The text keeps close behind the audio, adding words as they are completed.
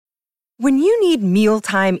When you need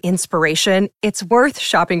mealtime inspiration, it's worth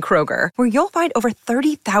shopping Kroger, where you'll find over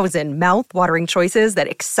 30,000 mouth-watering choices that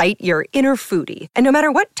excite your inner foodie. And no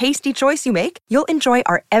matter what tasty choice you make, you'll enjoy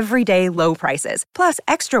our everyday low prices, plus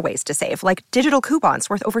extra ways to save, like digital coupons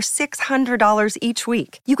worth over $600 each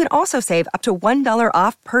week. You can also save up to $1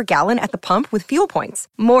 off per gallon at the pump with fuel points.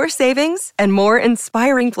 More savings and more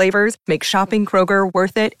inspiring flavors make shopping Kroger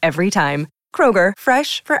worth it every time. Kroger,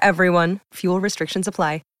 fresh for everyone. Fuel restrictions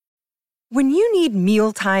apply. When you need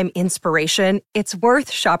mealtime inspiration, it's worth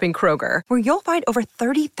shopping Kroger, where you'll find over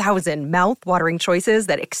 30,000 mouth-watering choices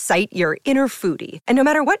that excite your inner foodie. And no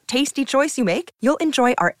matter what tasty choice you make, you'll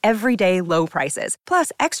enjoy our everyday low prices,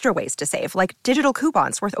 plus extra ways to save, like digital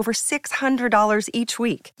coupons worth over $600 each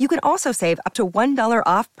week. You can also save up to $1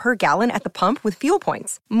 off per gallon at the pump with fuel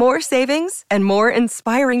points. More savings and more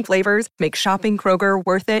inspiring flavors make shopping Kroger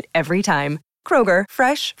worth it every time. Kroger,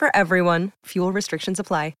 fresh for everyone. Fuel restrictions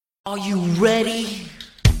apply. Are you ready?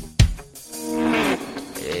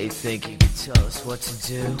 You think you could tell us what to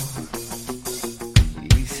do?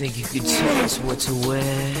 You think you could tell us what to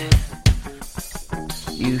wear?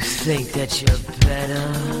 You think that you're better?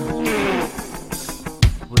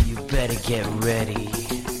 Well, you better get ready.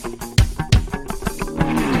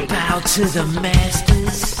 Bow to the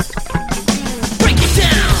masters. Break it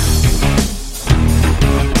down!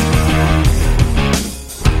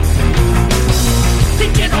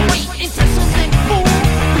 Degenerate into something cool.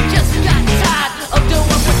 We just got tired of doing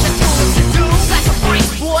what you told us to do. That's a break,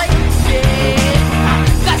 boy. Yeah,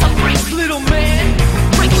 that's a break, little man.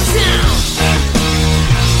 Break it down.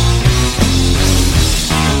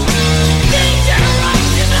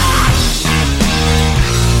 Degeneration.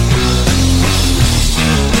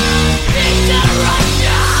 Degeneration.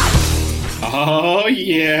 Oh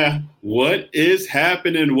yeah, what is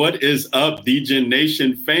happening? What is up, DJ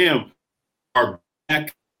Nation fam? Are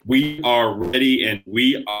back. We are ready and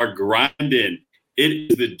we are grinding. It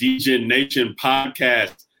is the DJ Nation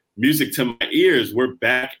podcast. Music to my ears. We're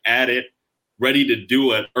back at it, ready to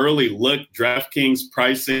do an early look. DraftKings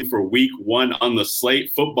pricing for week 1 on the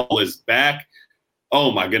slate. Football is back.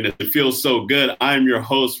 Oh my goodness, it feels so good. I'm your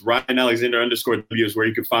host, Ryan Alexander _W is where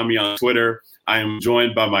you can find me on Twitter. I am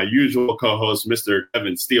joined by my usual co-host, Mr.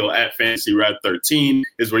 Kevin Steele at FantasyRad13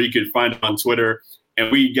 is where you can find him on Twitter. And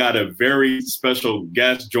we got a very special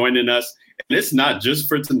guest joining us. And it's not just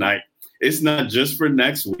for tonight. It's not just for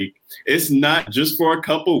next week. It's not just for a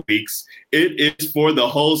couple weeks. It is for the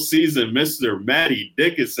whole season. Mr. Matty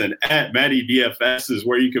Dickinson at MattyDFS is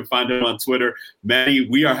where you can find him on Twitter. Matty,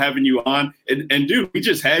 we are having you on. And dude, we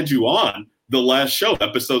just had you on the last show,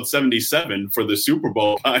 episode 77 for the Super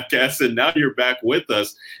Bowl podcast. And now you're back with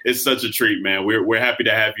us. It's such a treat, man. We're happy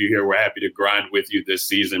to have you here. We're happy to grind with you this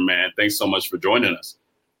season, man. Thanks so much for joining us.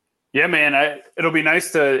 Yeah, man. It'll be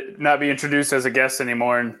nice to not be introduced as a guest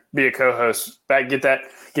anymore and be a co-host. Back, get that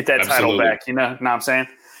title back. You know what I'm saying?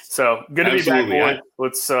 So good to be back, boy.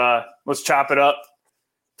 Let's chop it up.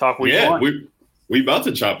 Talk week one. We about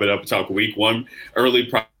to chop it up. Talk week 1 early.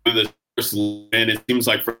 Probably the and it seems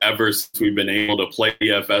like forever since we've been able to play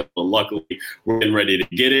DFS, but luckily we're getting ready to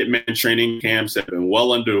get it. Man, training camps have been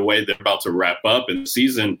well underway. They're about to wrap up, and the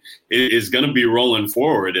season is going to be rolling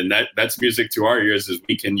forward. And that's music to our ears as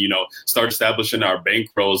we can, start establishing our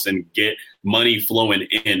bankrolls and get money flowing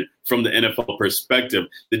in from the NFL perspective.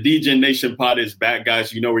 The DJ Nation pod is back,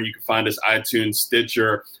 guys. You know where you can find us: iTunes,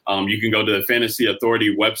 Stitcher. You can go to the Fantasy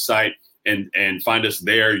Authority website and find us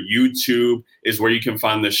there. YouTube is where you can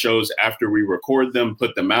find the shows after we record them,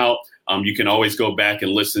 put them out. You can always go back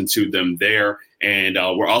and listen to them there. And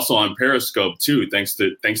we're also on Periscope too. Thanks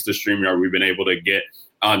to StreamYard, we've been able to get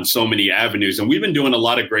on so many avenues. And we've been doing a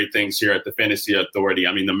lot of great things here at the Fantasy Authority.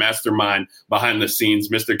 I mean, the mastermind behind the scenes,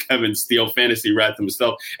 Mr. Kevin Steele, Fantasy Rat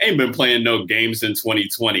himself, ain't been playing no games in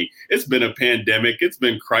 2020. It's been a pandemic. It's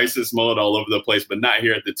been crisis mode all over the place, but not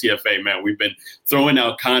here at the TFA, man. We've been throwing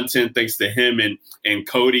out content thanks to him and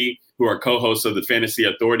Cody, who are co-hosts of the Fantasy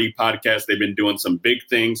Authority podcast. They've been doing some big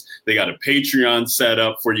things. They got a Patreon set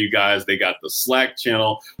up for you guys. They got the Slack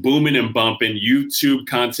channel booming and bumping. YouTube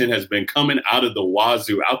content has been coming out of the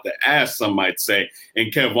wazoo, out the ass, some might say.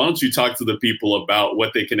 And Kev, why don't you talk to the people about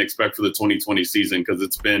what they can expect for the 2020 season? Because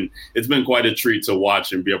it's been quite a treat to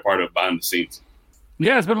watch and be a part of behind the scenes.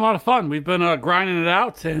 Yeah, it's been a lot of fun. We've been grinding it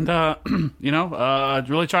out and,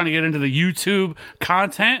 really trying to get into the YouTube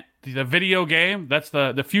content. The video game, that's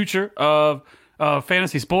the future of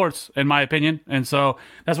fantasy sports, in my opinion. And so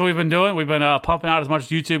that's what we've been doing. We've been pumping out as much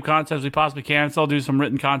YouTube content as we possibly can. Still do some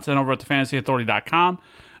written content over at thefantasyauthority.com.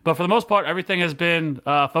 But for the most part, everything has been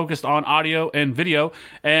focused on audio and video,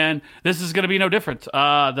 and this is going to be no different.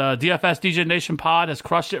 The DFS DJ Nation pod has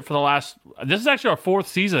crushed it for the last. This is actually our 4th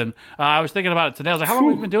season. I was thinking about it today. I was like, how long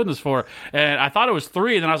have we been doing this for? And I thought it was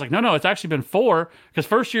 3, and then I was like, no, it's actually been 4, because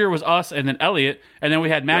first year was us and then Elliot, and then we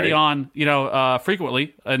had Maddie on,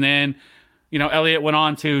 frequently, and then, Elliot went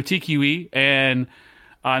on to TQE, and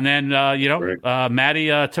then,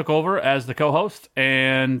 Maddie took over as the co-host,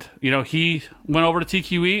 and, he went over to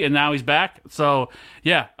TQE, and now he's back. So,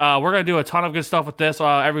 yeah, we're going to do a ton of good stuff with this.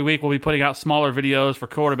 Every week we'll be putting out smaller videos for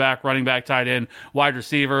quarterback, running back, tight end, wide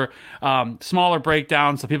receiver, smaller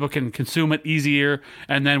breakdowns so people can consume it easier.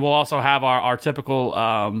 And then we'll also have our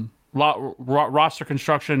typical roster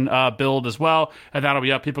construction build as well, and that'll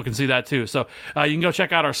be up. People can see that too. So you can go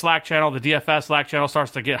check out our Slack channel. The DFS Slack channel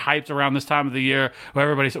starts to get hyped around this time of the year,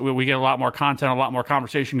 where we get a lot more content, a lot more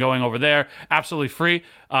conversation going over there. Absolutely free.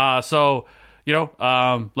 Let's go,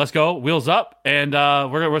 wheels up, and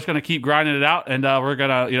we're just gonna keep grinding it out, and we're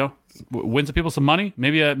gonna win some people some money.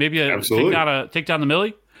 Maybe take down the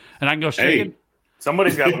Millie, and I can go shaking. Hey.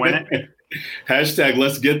 Somebody's got to win it. Hashtag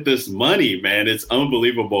let's get this money, man. It's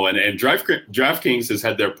unbelievable. And DraftKings has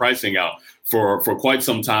had their pricing out for quite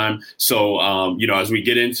some time. So, as we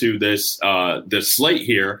get into this slate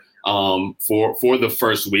here for the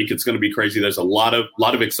first week, it's going to be crazy. There's a lot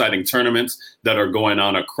of exciting tournaments that are going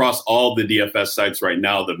on across all the DFS sites right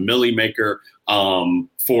now. The Millie Maker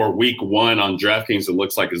for week 1 on DraftKings, it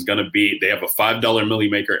looks like is going to be, they have a $5 Millie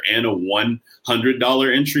Maker and a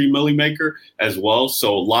 $100 entry Millie Maker as well.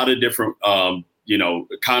 So a lot of different,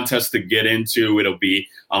 contests to get into. It'll be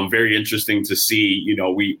very interesting to see.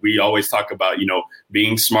 We always talk about,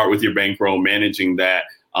 being smart with your bankroll, managing that.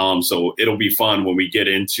 So it'll be fun when we get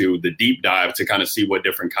into the deep dive to kind of see what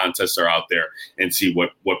different contests are out there and see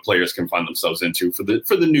what players can find themselves into for the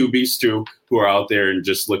newbies too, who are out there and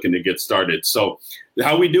just looking to get started. So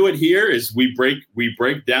how we do it here is we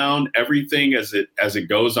break down everything as it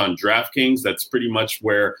goes on DraftKings. That's pretty much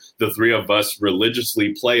where the 3 of us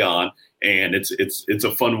religiously play on. And it's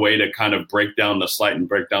a fun way to kind of break down the slate and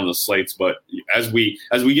break down the slates. But as we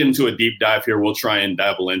get into a deep dive here, we'll try and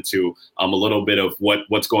dabble into a little bit of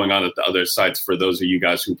what's going on at the other sites for those of you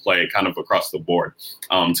guys who play kind of across the board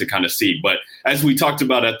to kind of see. But as we talked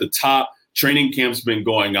about at the top, training camp's been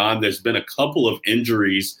going on. There's been a couple of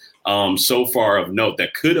injuries so far of note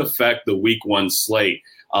that could affect the week 1 slate.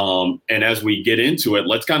 And as we get into it,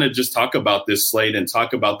 let's kind of just talk about this slate and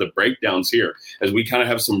talk about the breakdowns here as we kind of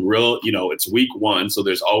have some real, it's week 1. So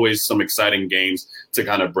there's always some exciting games to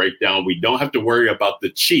kind of break down. We don't have to worry about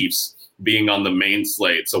the Chiefs being on the main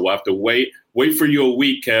slate. So we'll have to wait for you a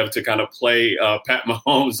week, Kev, to kind of play Pat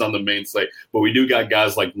Mahomes on the main slate. But we do got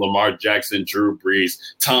guys like Lamar Jackson, Drew Brees,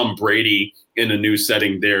 Tom Brady in a new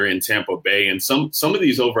setting there in Tampa Bay. And some of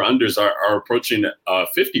these over-unders are approaching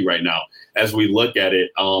 50 right now as we look at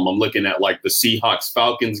it. I'm looking at like the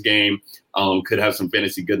Seahawks-Falcons game. Could have some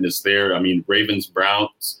fantasy goodness there. I mean,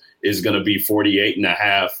 Ravens-Browns is going to be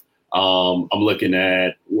 48.5. I'm looking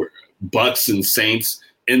at Bucks and Saints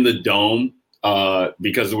in the Dome.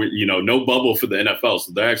 Because no bubble for the NFL,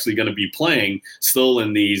 so they're actually going to be playing still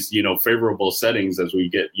in these favorable settings as we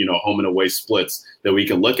get home and away splits that we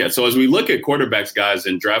can look at. So as we look at quarterbacks, guys,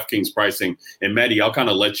 and DraftKings pricing, and Maddie, I'll kind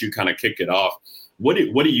of let you kind of kick it off. What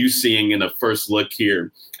are you seeing in the first look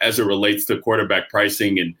here as it relates to quarterback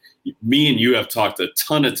pricing? And me and you have talked a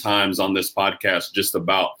ton of times on this podcast just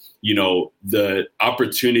about the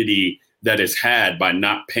opportunity that is had by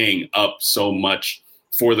not paying up so much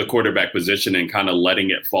for the quarterback position and kind of letting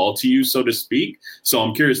it fall to you, so to speak. So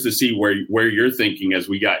I'm curious to see where you're thinking as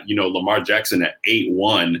we got, Lamar Jackson at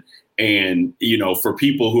 8-1. And, for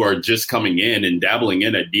people who are just coming in and dabbling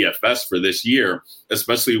in at DFS for this year,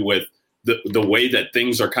 especially with the way that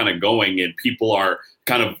things are kind of going and people are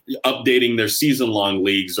kind of updating their season-long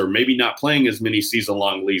leagues or maybe not playing as many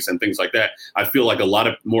season-long leagues and things like that, I feel like a lot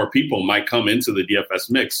of more people might come into the DFS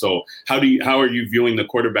mix. So how are you viewing the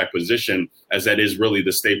quarterback position as that is really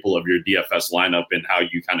the staple of your DFS lineup and how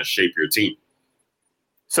you kind of shape your team?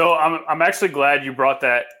 So I'm actually glad you brought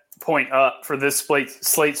that point up for this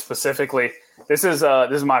slate specifically. This is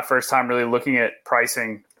my first time really looking at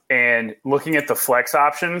pricing and looking at the flex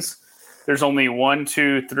options. There's only 1,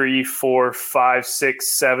 2, 3, 4, 5,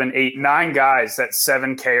 6, 7, 8, 9 guys that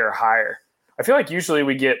 7K or higher. I feel like usually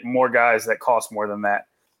we get more guys that cost more than that.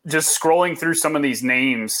 Just scrolling through some of these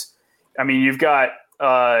names, I mean, you've got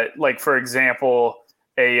for example,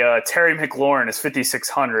 a Terry McLaurin is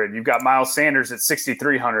 5,600. You've got Miles Sanders at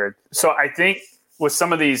 6,300. So I think with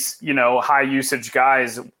some of these high usage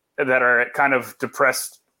guys that are at kind of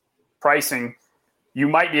depressed pricing, you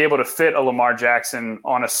might be able to fit a Lamar Jackson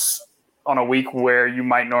on a week where you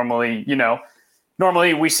might normally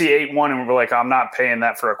we see 8-1 and we're like, I'm not paying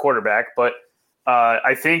that for a quarterback. But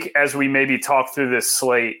I think as we maybe talk through this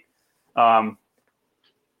slate,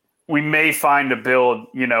 we may find a build,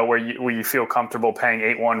 where you feel comfortable paying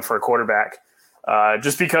 8-1 for a quarterback.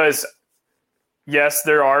 Just because, yes,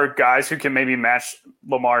 there are guys who can maybe match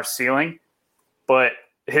Lamar's ceiling, but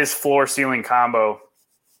his floor ceiling combo,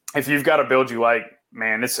 if you've got a build you like,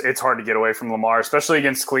 man, it's hard to get away from Lamar, especially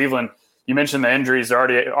against Cleveland. You mentioned the injuries.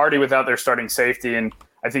 They're already without their starting safety, and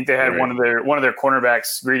I think they had one of their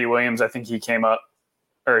cornerbacks, Greedy Williams. I think he came up,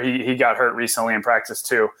 or he got hurt recently in practice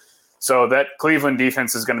too. So that Cleveland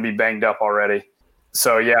defense is going to be banged up already.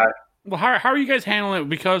 So yeah. Well, how are you guys handling it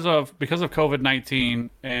because of COVID-19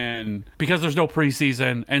 and because there's no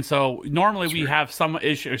preseason? And so normally we have some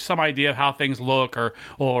issue, some idea of how things look or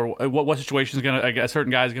what situation is going to a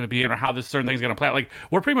certain guy is going to be in or how this certain thing is going to play. Like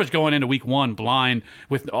we're pretty much going into week one blind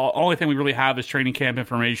with only thing we really have is training camp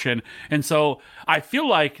information. And so I feel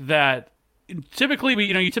like that. Typically,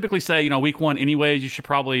 you typically say, week one anyways, you should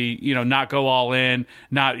probably, not go all in,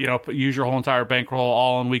 not, use your whole entire bankroll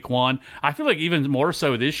all in week one. I feel like even more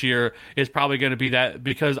so this year is probably going to be that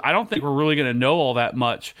because I don't think we're really going to know all that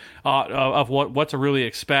much of what to really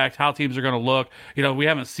expect, how teams are going to look. We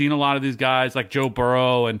haven't seen a lot of these guys like Joe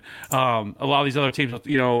Burrow and a lot of these other teams with,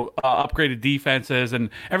 upgraded defenses and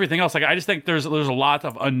everything else. Like I just think there's a lot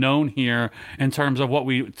of unknown here in terms of what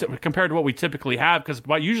compared to what we typically have because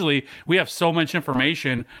usually we have so much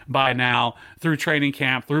information by now through training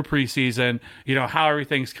camp, through preseason, how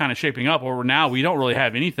everything's kind of shaping up. Or now we don't really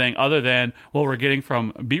have anything other than what we're getting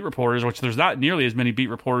from beat reporters, which there's not nearly as many beat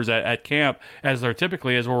reporters at camp as there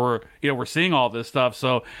typically is where we're seeing all this stuff.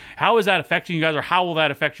 So how is that affecting you guys or how will that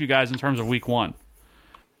affect you guys in terms of week one?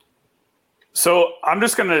 So I'm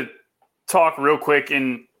just going to talk real quick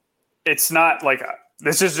and it's not like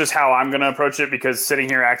this is just how I'm going to approach it because sitting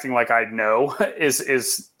here acting like I know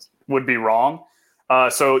would be wrong.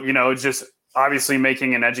 So, just obviously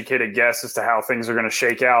making an educated guess as to how things are going to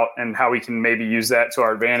shake out and how we can maybe use that to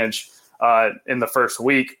our advantage in the first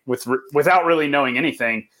week without really knowing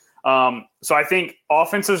anything. So I think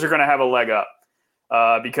offenses are going to have a leg up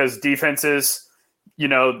because defenses,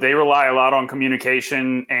 they rely a lot on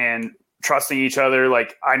communication and trusting each other.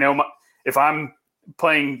 Like I know if I'm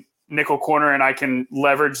playing nickel corner and I can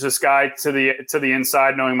leverage this guy to the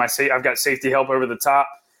inside, knowing I've got safety help over the top.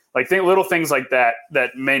 Like little things like that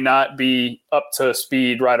may not be up to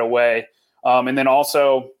speed right away. And then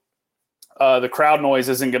also the crowd noise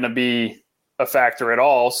isn't going to be a factor at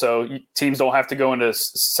all. So teams don't have to go into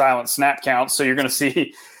silent snap counts. So you're going to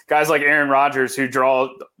see guys like Aaron Rodgers who draw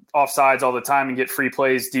offsides all the time and get free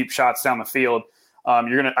plays, deep shots down the field. I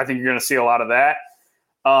think you're going to see a lot of that.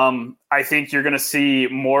 I think you're going to see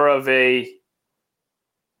more of a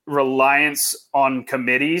reliance on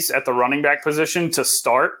committees at the running back position to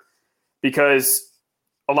start because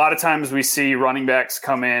a lot of times we see running backs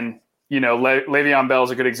come in, Le'Veon Bell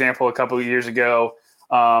is a good example a couple of years ago.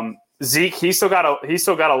 Zeke, he still got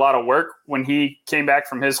a lot of work when he came back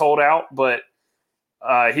from his holdout, but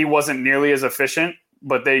he wasn't nearly as efficient,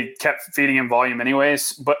 but they kept feeding him volume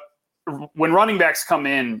anyways. But when running backs come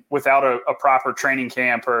in without a proper training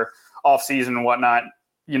camp or off season and whatnot,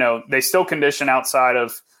 they still condition outside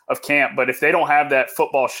of camp, but if they don't have that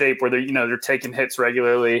football shape where they're taking hits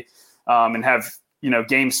regularly and have,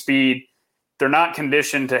 game speed, they're not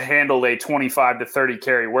conditioned to handle a 25 to 30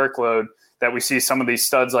 carry workload that we see some of these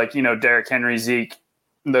studs like, Derrick Henry, Zeke,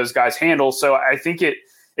 those guys handle. So I think it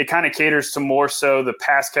kind of caters to more so the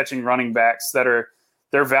pass catching running backs that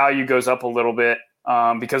their value goes up a little bit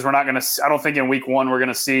because I don't think in week one, we're going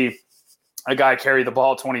to see a guy carry the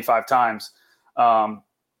ball 25 times.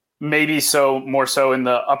 Maybe more so in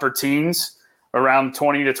the upper teens, around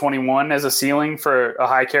 20 to 21 as a ceiling for a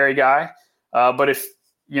high carry guy. But if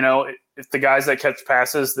the guys that catch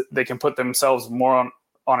passes, they can put themselves more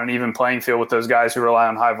on an even playing field with those guys who rely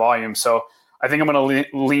on high volume. So I think I'm going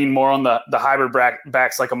to lean more on the hybrid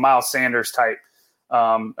backs like a Miles Sanders type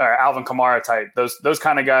or Alvin Kamara type. Those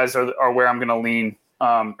kind of guys are where I'm going to lean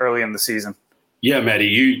early in the season. Yeah, Maddie,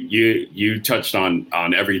 you touched on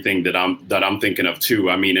everything that I'm thinking of too.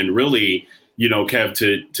 I mean, and really,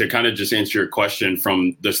 Kev, to kind of just answer your question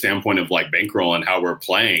from the standpoint of like bankroll and how we're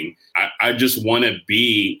playing, I just want to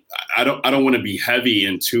be. I don't want to be heavy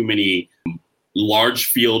in too many large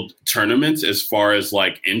field tournaments as far as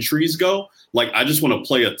like entries go. Like I just want to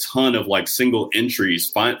play a ton of like single entries,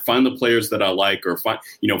 find the players that I like, or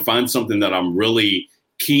find something that I'm really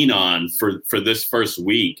keen on for this first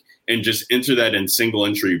week. And just enter that in single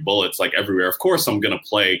entry bullets like everywhere. Of course, I'm going to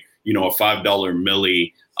play, a $5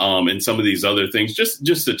 milli, and some of these other things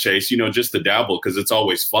just to chase, just to dabble because it's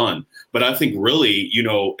always fun. But I think really,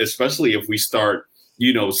 especially if we start,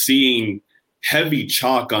 seeing heavy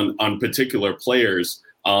chalk on particular players,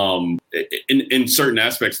 in certain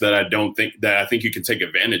aspects that I think you can take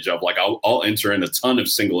advantage of. Like I'll enter in a ton of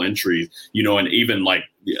single entries, and even like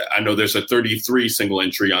I know there's a 33 single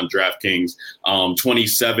entry on DraftKings,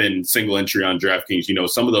 27 single entry on DraftKings.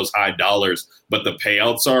 Some of those high dollars, but the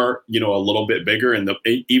payouts are a little bit bigger, and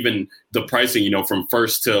even the pricing from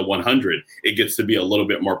first to 100, it gets to be a little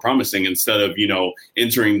bit more promising instead of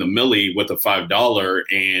entering the milli with a $5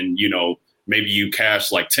 and maybe you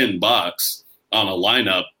cash like $10 on a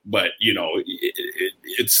lineup, but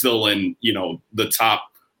it's still in the top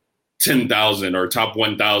 10,000 or top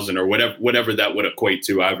 1,000 or whatever that would equate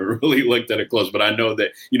to. I haven't really looked at it close, but I know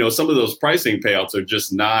that some of those pricing payouts are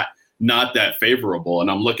just not that favorable. And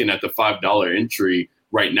I'm looking at the $5 entry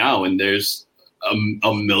right now, and there's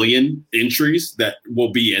a million entries that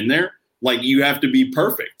will be in there. Like you have to be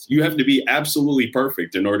perfect. You have to be absolutely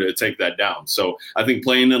perfect in order to take that down. So I think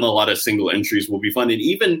playing in a lot of single entries will be fun. And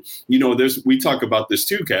even, we talk about this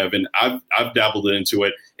too, Kev, and I've dabbled into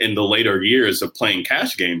it in the later years of playing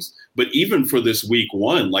cash games. But even for this week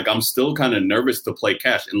one, like I'm still kind of nervous to play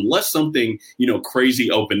cash unless something,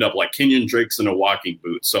 crazy opened up, like Kenyon Drake's in a walking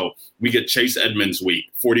boot. So we get Chase Edmonds week,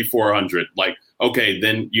 4,400. Like, okay,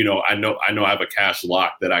 then, I know I have a cash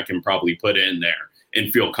lock that I can probably put in there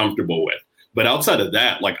and feel comfortable with. But outside of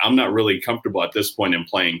that, like I'm not really comfortable at this point in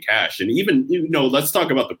playing cash. And even, let's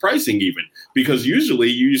talk about the pricing even, because usually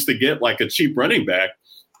you used to get like a cheap running back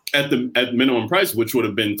at minimum price, which would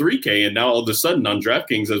have been $3K. And now all of a sudden on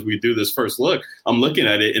DraftKings, as we do this first look, I'm looking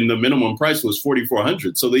at it and the minimum price was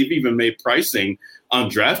 $4,400. So they've even made pricing on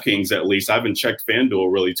DraftKings, at least. I haven't checked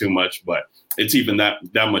FanDuel really too much, but it's even that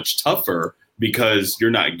much tougher, because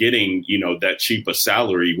you're not getting, that cheap a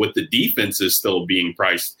salary with the defenses still being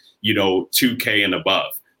priced, $2K and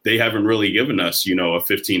above. They haven't really given us, a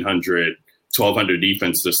 $1,500, $1,200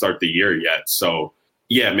 defense to start the year yet. So,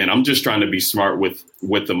 yeah, man, I'm just trying to be smart with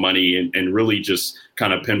the money and really just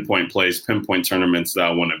kind of pinpoint plays, pinpoint tournaments that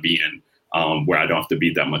I want to be in, where I don't have to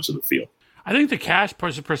beat that much of the field. I think the cash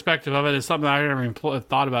perspective of it is something I never even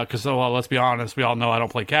thought about because, let's be honest, we all know I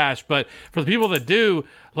don't play cash. But for the people that do,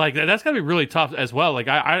 like that's got to be really tough as well. Like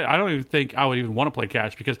I don't even think I would even want to play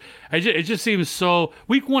cash because it just seems so.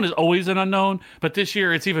 Week one is always an unknown, but this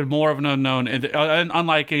year it's even more of an unknown, and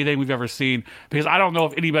unlike anything we've ever seen, because I don't know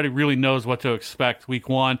if anybody really knows what to expect week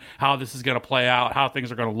one, how this is going to play out, how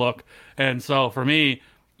things are going to look. And so for me,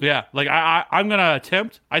 yeah, like I'm going to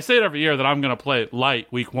attempt. I say it every year that I'm going to play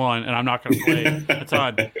light week one, and I'm not going to play a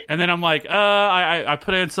ton. And then I'm like, I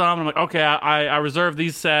put in some. And I'm like, okay, I reserve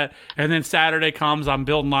these set. And then Saturday comes, I'm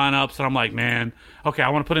building lineups, and I'm like, man, okay, I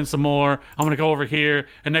want to put in some more. I'm going to go over here.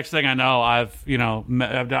 And next thing I know, I've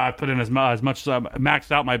put in as much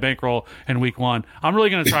maxed out my bankroll in week one. I'm really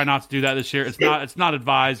going to try not to do that this year. It's not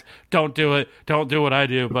advised. Don't do it. Don't do what I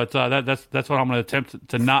do. But that's what I'm going to attempt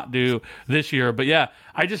to not do this year. But yeah,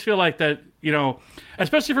 I just feel like that,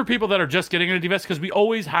 especially for people that are just getting into DFS, because we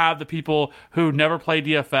always have the people who never play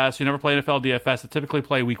DFS, who never play NFL DFS, that typically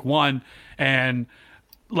play week one. And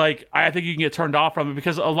like, I think you can get turned off from it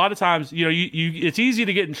because a lot of times, it's easy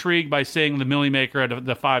to get intrigued by seeing the Millie Maker at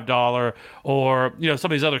the $5 or,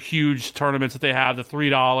 some of these other huge tournaments that they have, the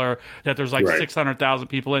 $3 that there's like 600,000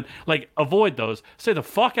 people in. Like, avoid those. Stay the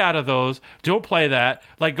fuck out of those. Don't play that.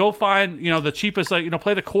 Like, go find, the cheapest,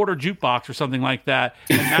 play the quarter jukebox or something like that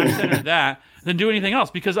and max enter that. Than do anything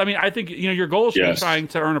else, because I think your goal should be trying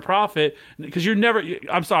to earn a profit, because you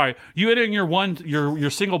hitting your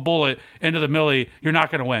single bullet into the milli, you're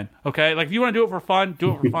not going to win. Okay, like if you want to do it for fun,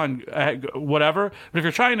 whatever. But if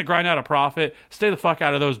you're trying to grind out a profit, stay the fuck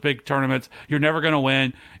out of those big tournaments. You're never going to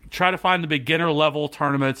win. Try to find the beginner level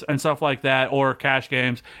tournaments and stuff like that, or cash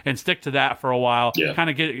games, and stick to that for a while. Yeah.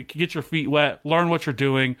 Kind of get your feet wet, learn what you're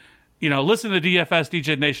doing. Listen to DFS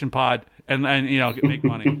DJ Nation pod, and make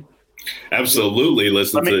money. Absolutely,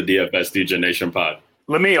 listen to the DFS DJ Nation pod.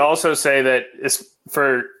 Let me also say that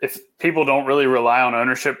if people don't really rely on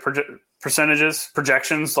ownership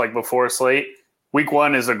projections like before a slate, week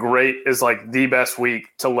one is like the best week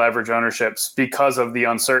to leverage ownerships because of the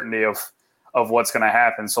uncertainty of what's going to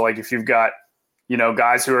happen. So like if you've got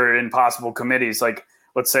guys who are in possible committees, like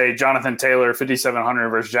let's say Jonathan Taylor 5,700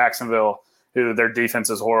 versus Jacksonville, who their defense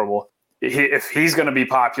is horrible. If he's going to be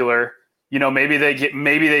popular. Maybe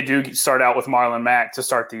they do start out with Marlon Mack to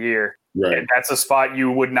start the year. Right. And that's a spot you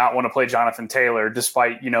would not want to play Jonathan Taylor,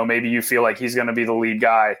 despite, maybe you feel like he's going to be the lead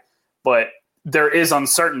guy. But there is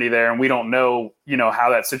uncertainty there, and we don't know, how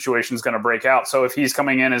that situation is going to break out. So if he's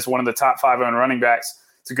coming in as one of the top 5 owned running backs,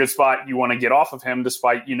 it's a good spot. You want to get off of him,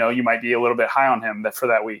 despite, you might be a little bit high on him for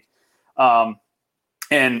that week.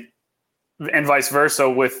 And vice versa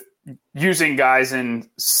with using guys in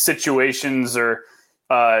situations or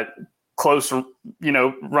close,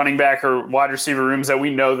 running back or wide receiver rooms that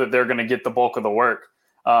we know that they're going to get the bulk of the work.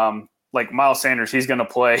 Like Miles Sanders, he's going to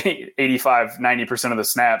play 85, 90% of the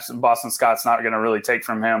snaps, and Boston Scott's not going to really take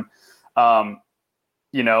from him.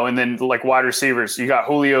 And then like wide receivers, you got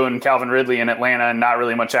Julio and Calvin Ridley in Atlanta and not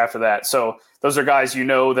really much after that. So those are guys,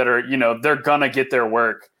 that are, they're going to get their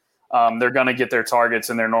work. They're going to get their targets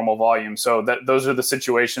in their normal volume. So those are the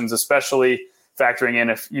situations, especially factoring in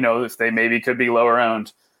if they maybe could be lower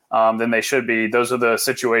owned than they should be. Those are the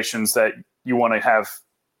situations that you want to have,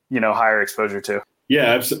 higher exposure to.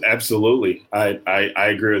 Yeah, absolutely. I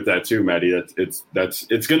agree with that too, Maddie.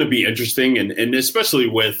 It's going to be interesting, and especially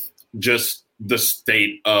with just the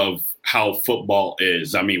state of how football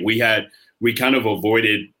is. I mean, we kind of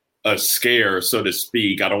avoided a scare, so to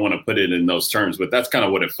speak. I don't want to put it in those terms, but that's kind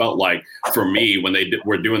of what it felt like for me when they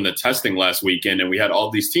were doing the testing last weekend, and we had all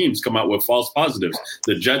these teams come out with false positives.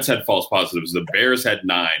 The Jets had false positives. The Bears had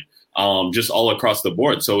 9, just all across the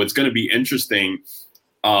board. So it's going to be interesting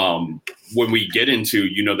when we get into,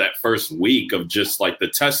 that first week of just like the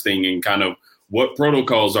testing and kind of what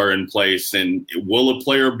protocols are in place, and will a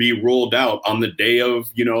player be ruled out on the day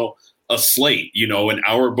of, a slate, an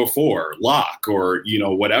hour before lock, or,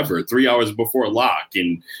 whatever, 3 hours before lock,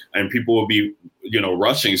 and people will be,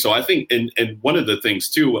 rushing. So I think, and one of the things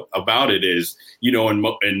too about it is,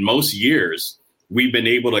 in most years, we've been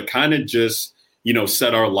able to kind of just,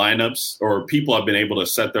 set our lineups, or people have been able to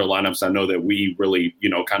set their lineups. I know that we really,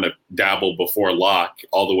 kind of dabble before lock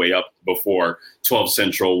all the way up before 12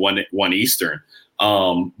 Central, 1 Eastern.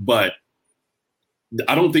 But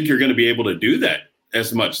I don't think you're going to be able to do that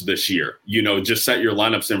as much this year. Just set your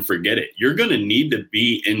lineups and forget it. You're going to need to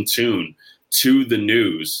be in tune to the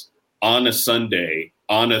news on a Sunday,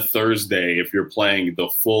 on a Thursday, if you're playing the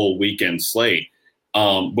full weekend slate.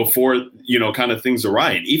 Before, kind of things are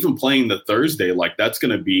right. Even playing the Thursday, like that's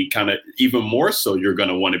going to be kind of even more so. You're going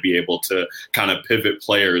to want to be able to kind of pivot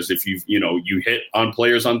players. If you hit on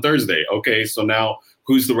players on Thursday. Okay, so now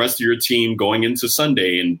who's the rest of your team going into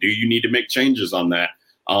Sunday? And do you need to make changes on that?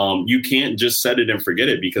 You can't just set it and forget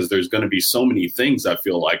it, because there's going to be so many things I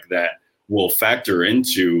feel like that will factor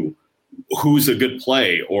into who's a good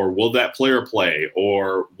play, or will that player play,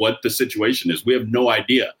 or what the situation is. We have no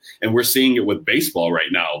idea. And we're seeing it with baseball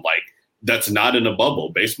right now. Like, that's not in a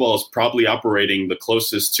bubble. Baseball is probably operating the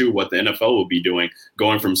closest to what the NFL will be doing,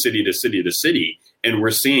 going from city to city to city. And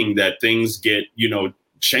we're seeing that things get,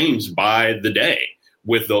 changed by the day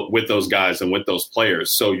with those guys and with those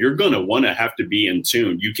players. So you're going to want to have to be in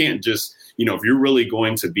tune. You can't just, if you're really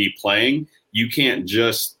going to be playing, you can't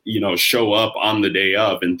just, show up on the day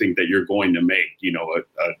of and think that you're going to make,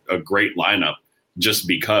 a great lineup just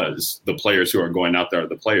because the players who are going out there are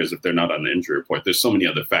the players if they're not on the injury report. There's so many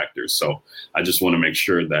other factors. So I just want to make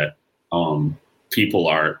sure that people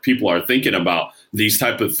are thinking about these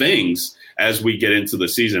type of things as we get into the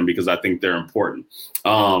season, because I think they're important.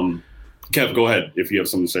 Kev, go ahead if you have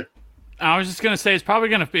something to say. I was just going to say there's probably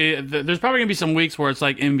going to be some weeks where it's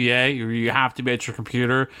like NBA, where you have to be at your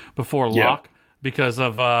computer before lock because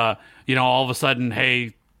of, all of a sudden,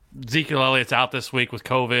 hey, Ezekiel Elliott's out this week with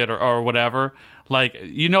COVID or whatever. Like,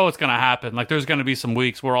 it's going to happen. Like, there's going to be some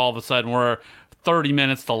weeks where all of a sudden we're 30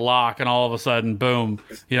 minutes to lock, and all of a sudden, boom,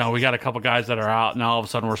 we got a couple guys that are out, and all of a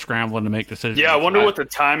sudden we're scrambling to make decisions. Yeah, I wonder what the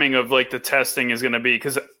timing of, like, the testing is going to be,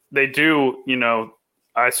 because they do,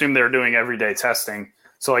 I assume they're doing everyday testing.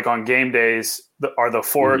 So, like, on game days, are the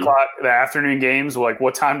 4 o'clock, the afternoon games, like,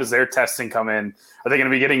 what time does their testing come in? Are they going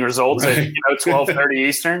to be getting results at 12:30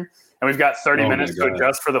 Eastern? And we've got 30 minutes to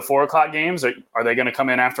adjust for the 4 o'clock games. Are they going to come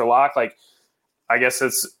in after lock? Like, I guess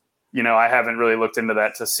it's, I haven't really looked into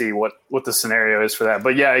that to see what the scenario is for that.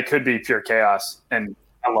 But yeah, it could be pure chaos, and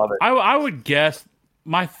I love it. I would guess.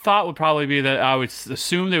 My thought would probably be that I would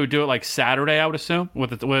assume they would do it like Saturday. I would assume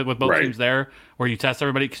with both teams there, where you test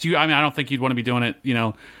everybody. Because I don't think you'd want to be doing it,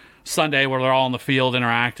 Sunday where they're all in the field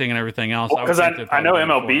interacting and everything else. Because I know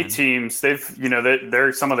MLB teams, they've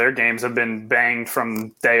some of their games have been banged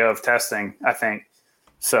from day of testing, I think.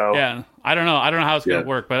 So yeah, I don't know how it's going to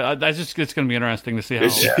work, but it's going to be interesting to see how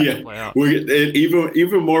it play out.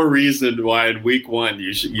 Even more reason why in week one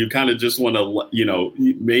you kind of just want to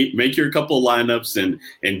make your couple lineups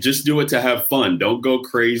and just do it to have fun. Don't go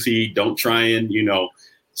crazy. Don't try and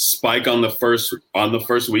spike on the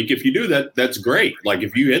first week. If you do that, that's great. Like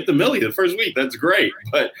if you hit the milli the first week, that's great.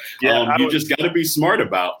 But you just got to be smart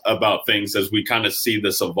about things as we kind of see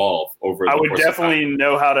this evolve over. I would definitely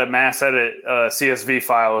know how to mass edit a CSV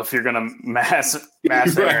file if you're going to mass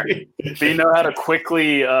right. But you know how to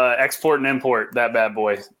quickly export and import that bad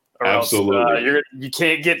boy. Or absolutely, else, you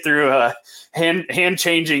can't get through hand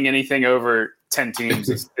changing anything over 10 teams.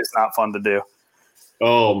 It's not fun to do.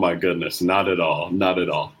 Oh my goodness, not at all.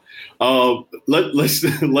 Let's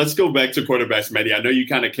go back to quarterbacks, Mehdi. I know you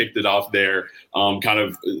kind of kicked it off there, kind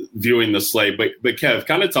of viewing the slate, but Kev,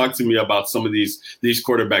 kind of talk to me about some of these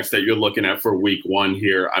quarterbacks that you're looking at for week one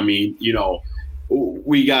here. I mean,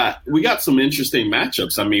 we got some interesting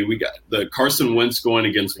matchups. I mean, we got the Carson Wentz going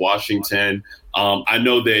against Washington. I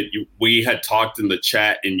know that we had talked in the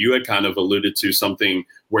chat and you had kind of alluded to something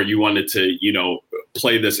where you wanted to,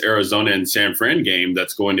 play this Arizona and San Fran game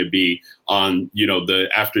that's going to be on, the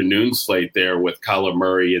afternoon slate there with Kyler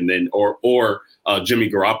Murray and then or Jimmy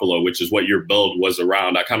Garoppolo, which is what your build was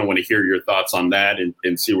around. I kind of want to hear your thoughts on that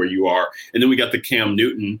and see where you are. And then we got the Cam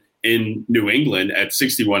Newton in New England at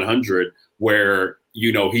 6,100 where,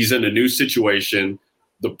 he's in a new situation.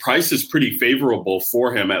 The price is pretty favorable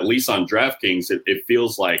for him, at least on DraftKings, it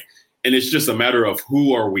feels like. And it's just a matter of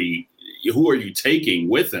who are you taking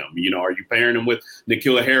with him? Are you pairing him with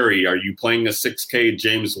N'Keal Harry? Are you playing a 6K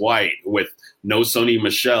James White with no Sony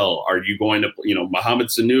Michel? Are you going to, Mohamed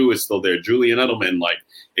Sanu is still there, Julian Edelman? Like,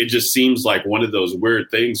 it just seems like one of those weird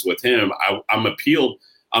things with him. I'm appealed.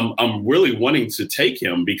 I'm really wanting to take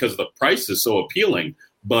him because the price is so appealing,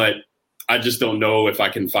 but I just don't know if I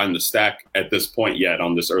can find the stack at this point yet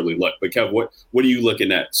on this early look. But Kev, what are you looking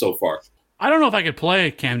at so far? I don't know if I could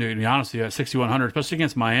play Cam Newton, to be honest with you, at 6,100, especially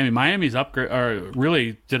against Miami. Miami's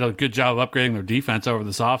really did a good job of upgrading their defense over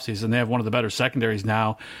this offseason. They have one of the better secondaries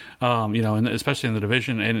now, especially in the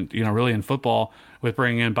division and, really in football with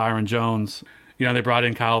bringing in Byron Jones. They brought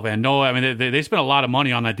in Kyle Van Noy. I mean, they spent a lot of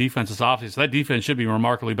money on that defense this offseason. So that defense should be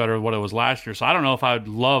remarkably better than what it was last year. So I don't know if I would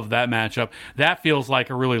love that matchup. That feels like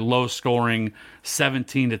a really low-scoring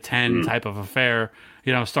 17-10 type of affair,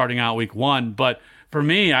 starting out week one. But for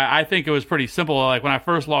me, I think it was pretty simple. Like when I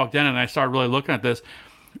first logged in and I started really looking at this,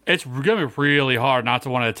 it's going to be really hard not to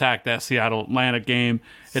want to attack that Seattle-Atlanta game.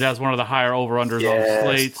 It has one of the higher over-unders on the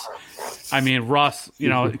slates. I mean, Russ,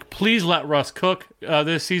 please let Russ cook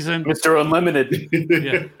this season. Mr. Unlimited.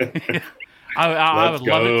 Yeah. I would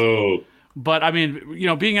love it. But, I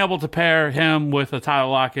mean, being able to pair him with a Tyler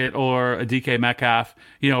Lockett or a DK Metcalf,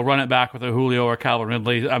 run it back with a Julio or Calvin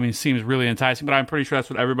Ridley, I mean, seems really enticing. But I'm pretty sure that's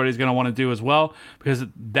what everybody's going to want to do as well because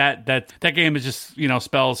that game is just,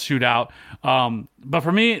 spells shootout. But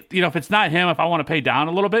for me, if it's not him, if I want to pay down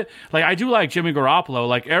a little bit, like I do like Jimmy Garoppolo.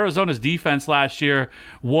 Like Arizona's defense last year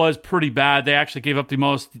was pretty bad. They actually gave up the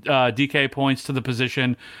most DK points to the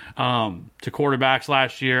position to quarterbacks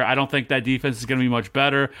last year. I don't think that defense is going to be much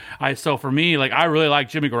better. So for me, like I really like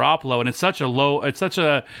Jimmy Garoppolo, and it's such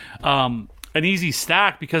an easy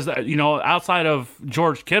stack because outside of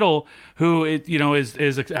George Kittle, who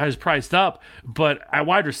is priced up, but at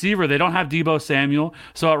wide receiver they don't have Deebo Samuel.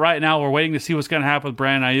 So right now we're waiting to see what's going to happen with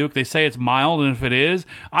Brandon Ayuk. They say it's mild, and if it is,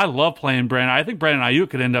 I love playing Brandon. I think Brandon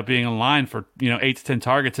Ayuk could end up being in line for 8 to 10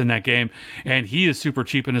 targets in that game, and he is super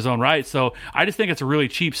cheap in his own right. So I just think it's a really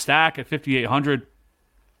cheap stack at 5,800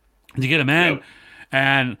 to get him in. Yep.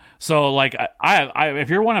 And so, like, I if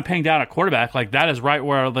you're wanting to paying down a quarterback, like that is right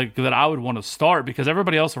where that I would want to start because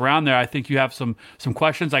everybody else around there, I think you have some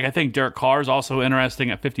questions. Like I think Derek Carr is also interesting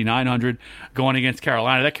at 5,900 going against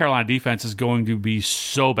Carolina. That Carolina defense is going to be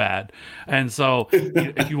so bad, and so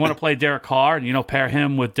if you want to play Derek Carr and pair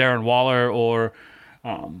him with Darren Waller or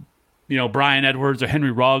Brian Edwards or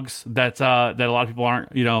Henry Ruggs that a lot of people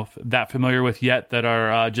aren't that familiar with yet that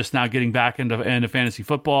are just now getting back into fantasy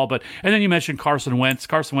football. And then you mentioned Carson Wentz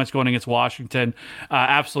going against Washington.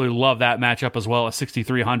 Absolutely love that matchup as well at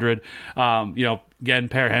 6,300. Again,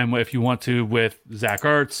 pair him if you want to with Zach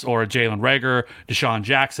Ertz or Jalen Reagor, Deshaun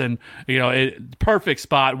Jackson. Perfect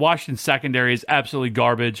spot. Washington secondary is absolutely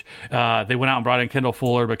garbage. They went out and brought in Kendall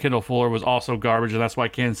Fuller, but Kendall Fuller was also garbage, and that's why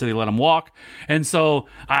Kansas City let him walk. And so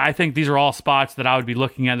I think these are all spots that I would be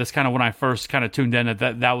looking at. That's kind of when I first kind of tuned in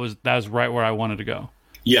that was right where I wanted to go.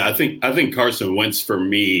 Yeah, I think Carson Wentz for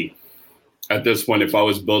me at this point, if I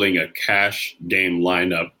was building a cash game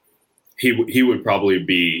lineup, he would probably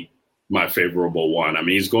be my favorable one. I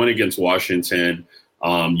mean, he's going against Washington.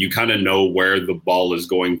 You kind of know where the ball is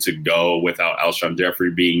going to go without Alshon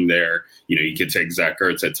Jeffrey being there. You could take Zach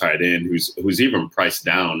Ertz at tight end, who's even priced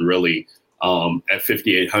down really at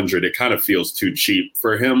 5,800. It kind of feels too cheap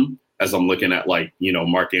for him as I'm looking at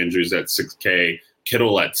Mark Andrews at 6K,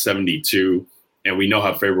 Kittle at 72, and we know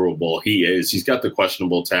how favorable he is. He's got the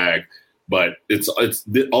questionable tag, but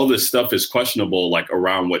all this stuff is questionable, like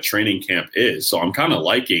around what training camp is. So I'm kind of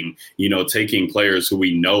liking, taking players who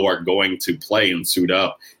we know are going to play and suit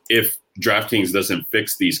up if DraftKings doesn't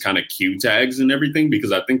fix these kind of Q tags and everything,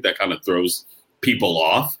 because I think that kind of throws people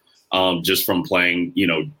off just from playing,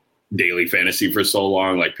 daily fantasy for so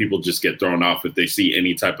long. Like, people just get thrown off if they see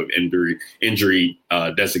any type of injury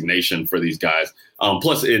designation for these guys.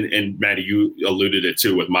 Plus, and Maddie, you alluded it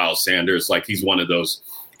too with Miles Sanders. Like, he's one of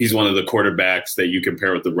the quarterbacks that you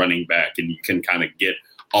compare with the running back, and you can kind of get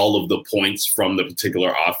all of the points from the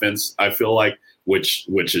particular offense, I feel like, which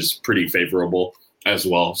is pretty favorable as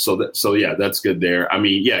well. So yeah, that's good there. I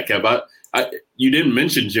mean, yeah, Kev, you didn't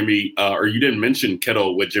mention you didn't mention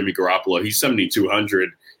Kittle with Jimmy Garoppolo. He's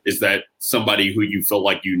 7,200. Is that somebody who you feel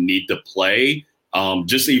like you need to play?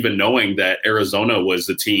 Just even knowing that Arizona was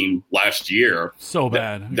the team last year so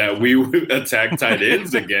bad that we attacked tight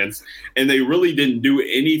ends against, and they really didn't do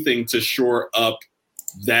anything to shore up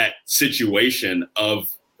that situation of,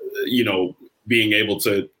 being able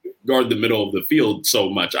to guard the middle of the field so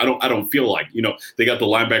much. I don't feel like, they got the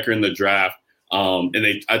linebacker in the draft.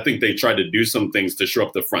 And I think they tried to do some things to shore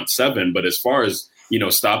up the front seven, but as far as,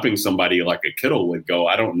 stopping somebody like a Kittle would go,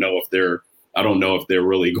 I don't know if they're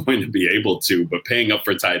really going to be able to. But paying up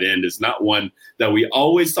for tight end is not one that we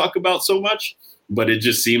always talk about so much, but it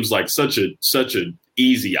just seems like such a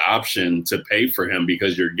easy option to pay for him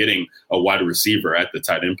because you're getting a wide receiver at the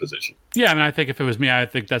tight end position. Yeah, I mean, I think if it was me, I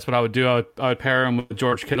think that's what I would do. I would pair him with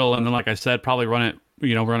George Kittle, and then, like I said, probably run it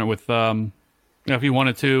with, if you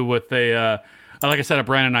wanted to, with like I said, a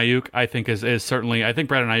Brandon Ayuk, I think is certainly. I think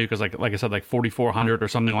Brandon Ayuk is like I said, like 4,400 or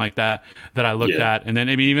something like that I looked at. And then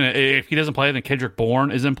even if he doesn't play, then Kendrick Bourne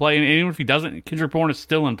is in play. And even if he doesn't, Kendrick Bourne is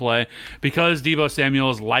still in play because Deebo Samuel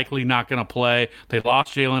is likely not going to play. They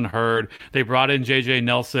lost Jalen Hurd. They brought in J.J.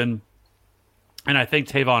 Nelson, and I think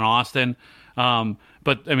Tavon Austin.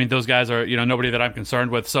 But I mean, those guys are nobody that I'm concerned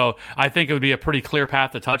with. So I think it would be a pretty clear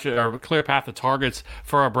path to touch it, or clear path to targets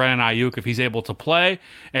for a Brandon Ayuk if he's able to play.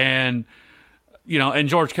 And and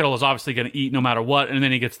George Kittle is obviously going to eat no matter what, and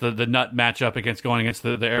then he gets the nut matchup going against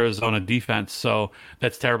the Arizona defense, so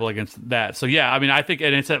that's terrible against that. So yeah, I mean, I think,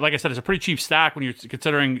 and it's like I said, it's a pretty cheap stack when you're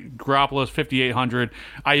considering Garoppolo's 5,800,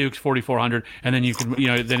 Ayuk's 4,400, and then you can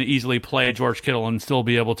then easily play George Kittle and still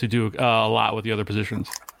be able to do a lot with the other positions.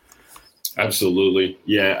 Absolutely,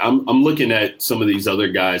 yeah. I'm looking at some of these other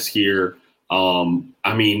guys here.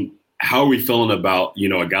 I mean, how are we feeling about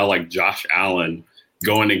a guy like Josh Allen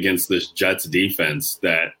going against this Jets defense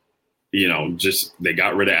that, they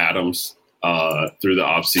got rid of Adams through the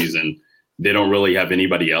offseason. They don't really have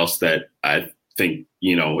anybody else that I think,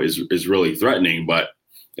 is really threatening. But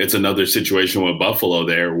it's another situation with Buffalo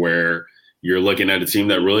there where you're looking at a team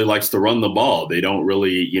that really likes to run the ball. They don't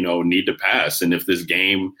really, need to pass. And if this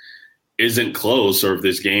game isn't close, or if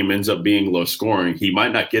this game ends up being low scoring, he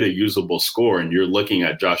might not get a usable score. And you're looking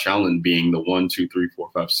at Josh Allen being the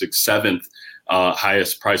 7th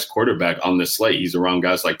highest priced quarterback on this slate. He's around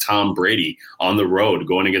guys like Tom Brady on the road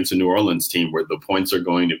going against a New Orleans team where the points are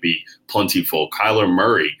going to be plentiful. Kyler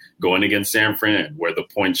Murray going against San Fran where the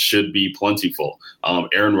points should be plentiful.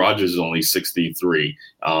 Aaron Rodgers is only 63.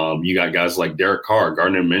 You got guys like Derek Carr,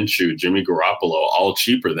 Gardner Minshew, Jimmy Garoppolo, all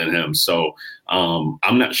cheaper than him. So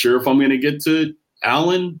I'm not sure if I'm going to get to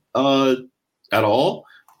Allen at all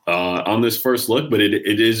on this first look, but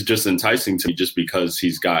it is just enticing to me just because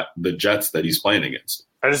he's got the Jets that he's playing against.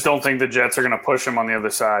 I just don't think the Jets are going to push him on the other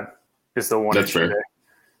side is the one. That's fair. There.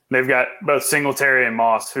 They've got both Singletary and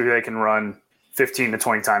Moss who they can run 15 to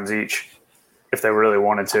 20 times each if they really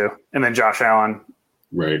wanted to. And then Josh Allen.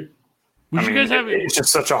 Right. It's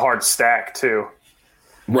just such a hard stack too.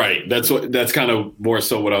 Right. That's kind of more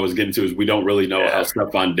so what I was getting to is we don't really know how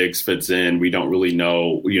Stephon Diggs fits in. We don't really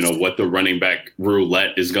know, what the running back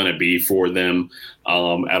roulette is going to be for them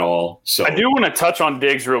at all. So I do want to touch on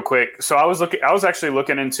Diggs real quick. So I was actually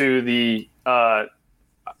looking into I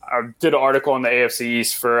did an article on the AFC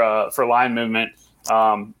East for Line Movement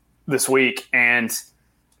this week, and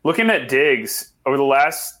looking at Diggs over the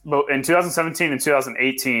last in 2017 and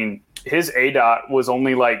 2018, his ADOT was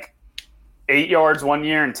only like 8 yards one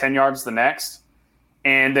year and 10 yards the next.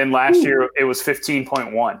 And then last year it was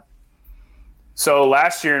 15.1. So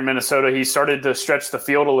last year in Minnesota, he started to stretch the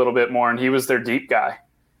field a little bit more, and he was their deep guy.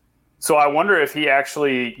 So I wonder if he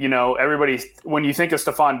actually, everybody, when you think of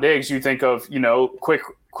Stephon Diggs, you think of,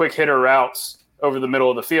 quick hitter routes over the middle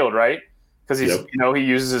of the field, right? Because he's, he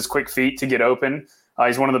uses his quick feet to get open.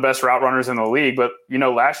 He's one of the best route runners in the league. But,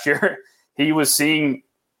 last year he was seeing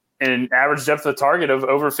an average depth of target of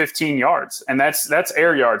over 15 yards. And that's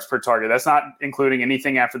air yards per target. That's not including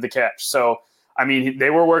anything after the catch. So, I mean, they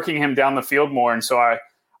were working him down the field more. And so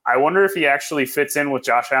I wonder if he actually fits in with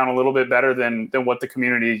Josh Allen a little bit better than what the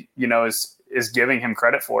community, is giving him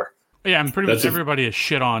credit for. Yeah, and pretty much everybody is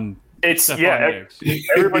shit on.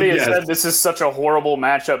 Everybody has said this is such a horrible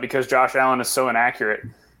matchup because Josh Allen is so inaccurate.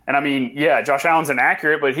 And I mean, yeah, Josh Allen's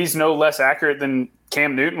inaccurate, but he's no less accurate than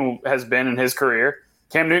Cam Newton has been in his career.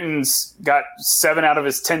 Cam Newton's got 7 out of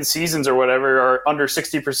his 10 seasons or whatever are under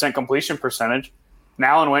 60% completion percentage. And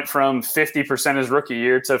Allen went from 50% his rookie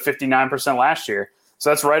year to 59% last year. So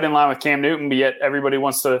that's right in line with Cam Newton, but yet everybody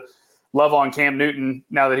wants to love on Cam Newton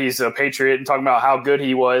now that he's a Patriot and talking about how good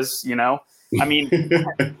he was, I mean,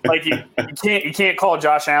 like you can't call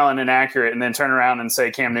Josh Allen inaccurate and then turn around and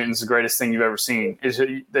say Cam Newton's the greatest thing you've ever seen.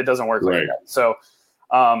 It doesn't work like that. So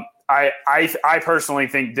I personally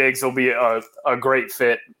think Diggs will be a great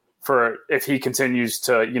fit for if he continues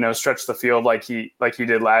to stretch the field like he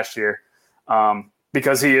did last year,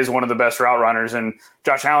 because he is one of the best route runners, and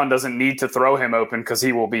Josh Allen doesn't need to throw him open because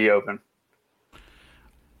he will be open.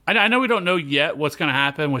 I know we don't know yet what's going to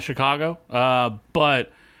happen with Chicago,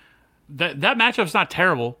 but that matchup's not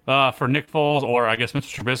terrible for Nick Foles or I guess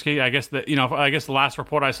Mitchell Trubisky. I guess the last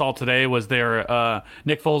report I saw today was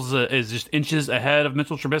Nick Foles is just inches ahead of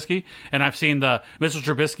Mitchell Trubisky, and I've seen the Mitchell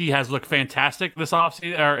Trubisky has looked fantastic this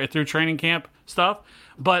offseason or through training camp stuff.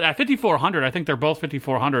 But at 5,400, I think they're both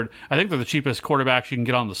 5,400. I think they're the cheapest quarterbacks you can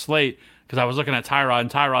get on the slate because I was looking at Tyrod,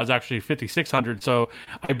 and Tyrod's actually 5,600. So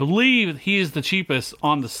I believe he's the cheapest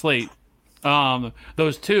on the slate.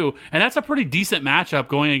 Those two, and that's a pretty decent matchup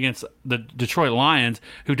going against the Detroit Lions,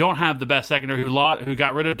 who don't have the best secondary, who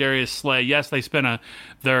got rid of Darius Slay. Yes, they spent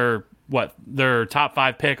their top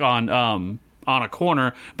 5 pick on a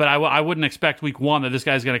corner, but I wouldn't expect week 1 that this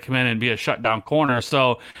guy's going to come in and be a shutdown corner.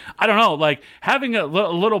 So I don't know, like having a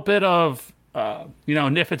little bit of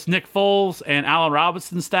if it's Nick Foles and Allen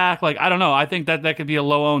Robinson stack, like I don't know. I think that could be a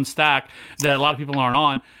low-owned stack that a lot of people aren't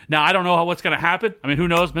on. Now I don't know what's going to happen. I mean, who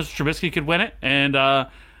knows? Mr. Trubisky could win it, and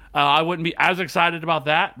I wouldn't be as excited about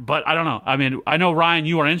that. But I don't know. I mean, I know Ryan,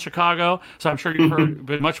 you are in Chicago, so I'm sure you've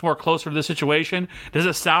been much more closer to the situation. Does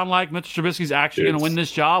it sound like Mr. Trubisky's actually going to win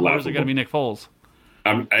this job, or is it going to be Nick Foles?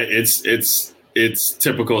 It's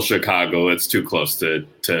typical Chicago. It's too close to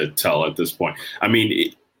tell at this point. I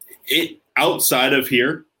mean, it outside of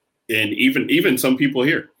here, and even some people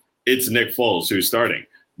here, it's Nick Foles who's starting.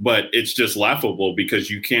 But it's just laughable because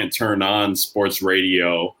you can't turn on sports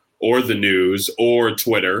radio or the news or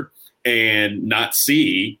Twitter and not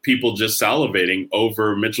see people just salivating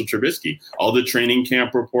over Mitchell Trubisky. All the training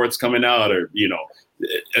camp reports coming out are,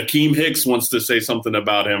 Akeem Hicks wants to say something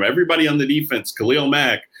about him. Everybody on the defense, Khalil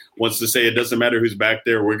Mack, wants to say it doesn't matter who's back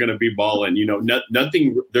there. We're going to be balling.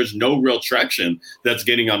 Nothing. There's no real traction that's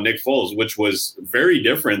getting on Nick Foles, which was very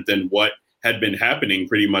different than what had been happening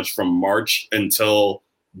pretty much from March until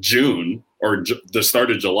June or the start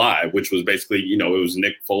of July, which was basically, it was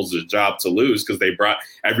Nick Foles' job to lose because they brought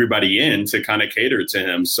everybody in to kind of cater to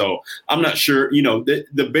him. So I'm not sure,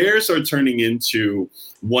 the Bears are turning into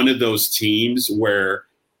one of those teams where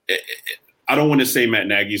I don't want to say Matt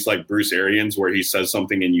Nagy's like Bruce Arians, where he says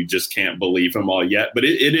something and you just can't believe him all yet. But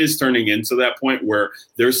it is turning into that point where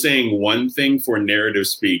they're saying one thing for narrative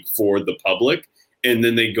speak for the public, and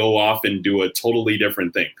then they go off and do a totally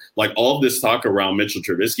different thing. Like all of this talk around Mitchell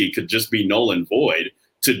Trubisky could just be null and void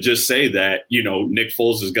to just say that, Nick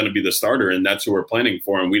Foles is going to be the starter and that's who we're planning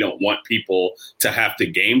for. And we don't want people to have to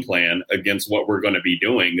game plan against what we're going to be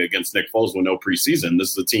doing against Nick Foles with no preseason.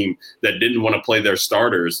 This is a team that didn't want to play their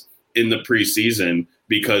starters in the preseason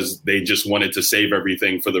because they just wanted to save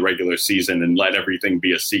everything for the regular season and let everything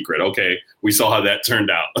be a secret. Okay, we saw how that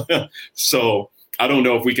turned out. So I don't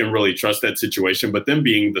know if we can really trust that situation, but them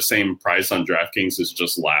being the same price on DraftKings is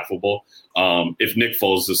just laughable. If Nick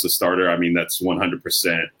Foles is the starter, I mean, that's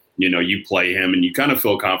 100%, you play him and you kind of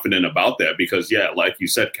feel confident about that because, yeah, like you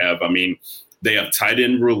said, Kev, I mean, they have tight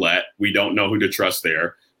end roulette. We don't know who to trust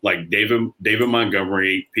there. Like David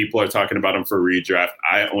Montgomery, people are talking about him for redraft.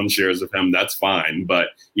 I own shares of him. That's fine. But,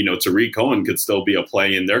 Tariq Cohen could still be a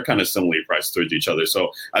play, and they're kind of similarly priced towards each other.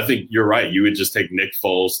 So I think you're right. You would just take Nick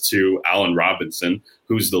Foles to Allen Robinson,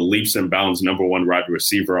 who's the leaps and bounds number 1 wide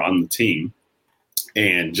receiver on the team,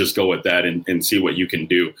 and just go with that and see what you can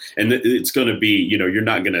do. And it's going to be, you're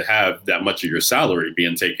not going to have that much of your salary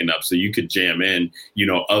being taken up. So you could jam in,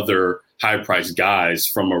 other high-priced guys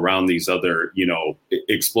from around these other,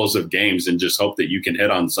 explosive games and just hope that you can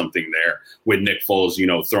hit on something there with Nick Foles,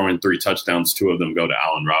 throwing 3 touchdowns, 2 of them go to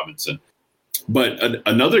Allen Robinson. But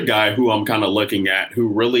another guy who I'm kind of looking at, who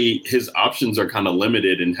really his options are kind of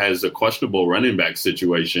limited and has a questionable running back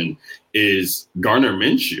situation, is Gardner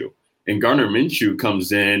Minshew. And Gardner Minshew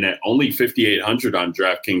comes in at only 5,800 on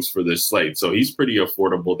DraftKings for this slate. So he's pretty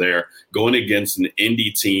affordable there, going against an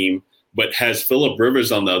Indy team, but has Phillip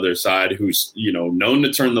Rivers on the other side, who's, known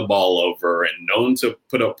to turn the ball over and known to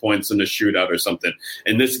put up points in a shootout or something.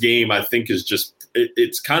 And this game, I think, is just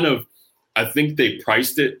it's kind of, I think they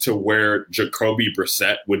priced it to where Jacoby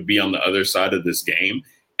Brissett would be on the other side of this game.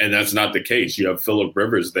 And that's not the case. You have Phillip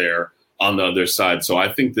Rivers there on the other side. So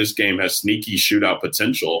I think this game has sneaky shootout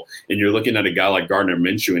potential. And you're looking at a guy like Gardner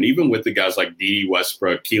Minshew, and even with the guys like Dede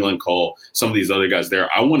Westbrook, Keelan Cole, some of these other guys there,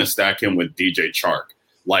 I want to stack him with DJ Chark.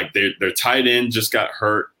 Like their tight end just got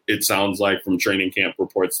hurt, it sounds like, from training camp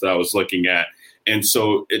reports that I was looking at. And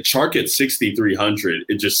so Chark at 6,300,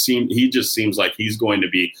 he just seems like he's going to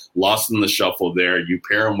be lost in the shuffle there. You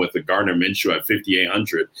pair him with the Gardner Minshew at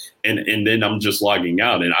 5,800, and then I'm just logging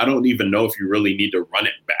out. And I don't even know if you really need to run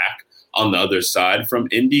it back on the other side from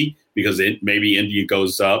Indy, because maybe Indy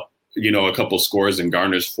goes up, a couple scores and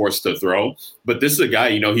Gardner's forced to throw. But this is a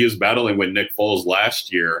guy, he was battling with Nick Foles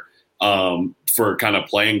last year for kind of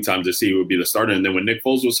playing time to see who would be the starter. And then when Nick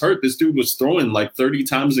Foles was hurt, this dude was throwing like 30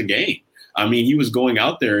 times a game. I mean, he was going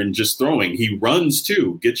out there and just throwing. He runs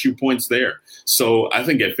too, gets you points there. So I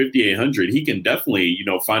think at 5,800, he can definitely,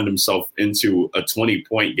 find himself into a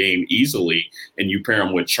 20-point game easily. And you pair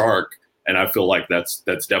him with Chark, and I feel like that's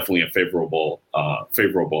definitely a favorable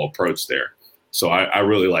approach there. So I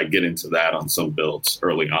really like getting to that on some builds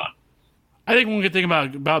early on. I think one good thing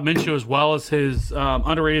about Minshew, as well as his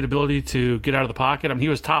underrated ability to get out of the pocket. I mean, he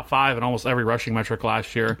was top 5 in almost every rushing metric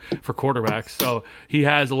last year for quarterbacks. So he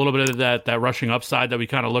has a little bit of that rushing upside that we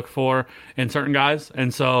kind of look for in certain guys.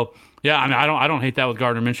 And so, yeah, I mean, I don't hate that with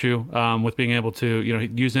Gardner Minshew, with being able to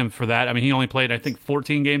use him for that. I mean, he only played, I think,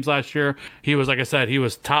 14 games last year. He was, like I said, he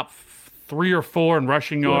was top 3 or 4 in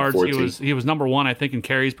rushing yards. He was number 1, I think, in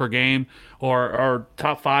carries per game, or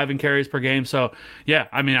top 5 in carries per game. So yeah,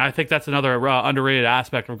 I mean, I think that's another underrated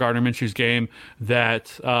aspect of Gardner Minshew's game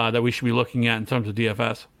that we should be looking at in terms of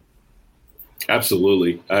DFS.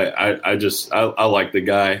 Absolutely. I like the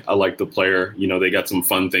guy. I like the player. They got some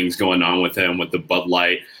fun things going on with him, with the Bud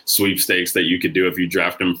Light sweepstakes that you could do if you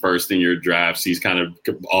draft him first in your drafts. He's kind of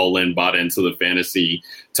all in, bought into the fantasy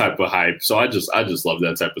type of hype. So I just love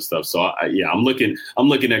that type of stuff. So I'm looking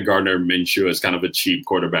at Gardner Minshew as kind of a cheap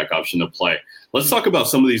quarterback option to play. Let's talk about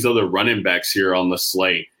some of these other running backs here on the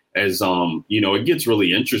slate. As it gets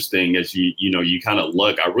really interesting as you kind of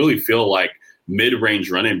look. I really feel like mid-range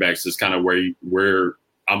running backs is kind of where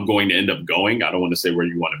I'm going to end up going. I don't want to say where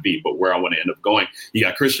you want to be, but where I want to end up going. You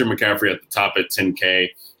got Christian McCaffrey at the top at 10K.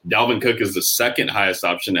 Dalvin Cook is the second highest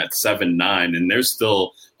option at 7.9, and there's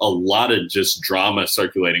still a lot of just drama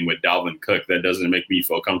circulating with Dalvin Cook that doesn't make me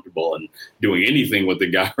feel comfortable in doing anything with the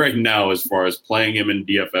guy right now as far as playing him in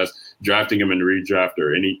DFS, drafting him in redraft,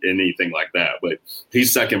 or anything like that. But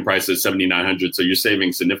he's second price at 7,900, so you're saving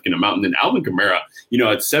a significant amount. And then Alvin Kamara,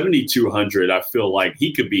 at 7,200, I feel like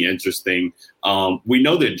he could be interesting. We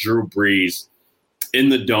know that Drew Brees in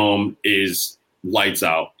the Dome is lights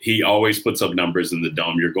out. He always puts up numbers in the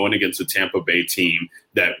Dome. You're going against a Tampa Bay team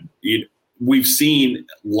that we've seen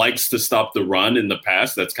likes to stop the run in the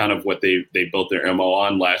past. That's kind of what they built their MO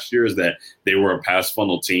on last year, is that they were a pass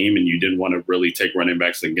funnel team and you didn't want to really take running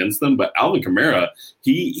backs against them. But Alvin Kamara,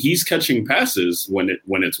 he's catching passes when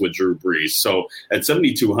it's with Drew Brees. So at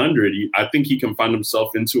 7,200, I think he can find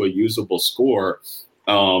himself into a usable score.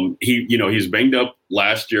 He's banged up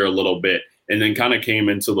last year a little bit, and then kind of came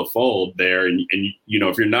into the fold there. And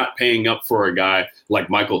if you're not paying up for a guy like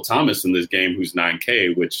Michael Thomas in this game, who's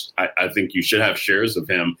 9K, which I think you should have shares of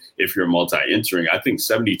him if you're multi-entering, I think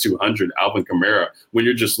 7,200 Alvin Kamara, when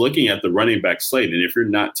you're just looking at the running back slate, and if you're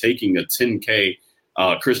not taking a 10K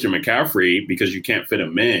Christian McCaffrey because you can't fit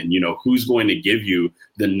him in, who's going to give you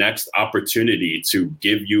the next opportunity to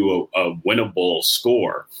give you a winnable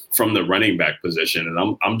score from the running back position?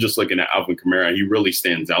 And I'm just looking at Alvin Kamara. He really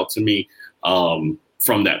stands out to me.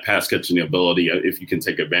 From that pass catching ability, if you can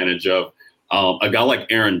take advantage of. A guy like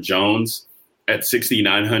Aaron Jones at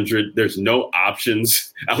 6,900, there's no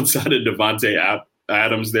options outside of Devontae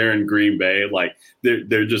Adams there in Green Bay. Like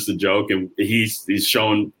they're just a joke. And he's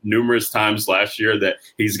shown numerous times last year that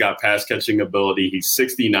he's got pass catching ability. He's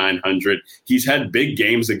 6,900. He's had big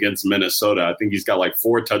games against Minnesota. I think he's got like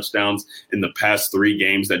 4 touchdowns in the past 3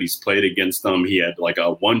 games that he's played against them. He had like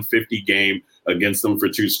a 150 game against them for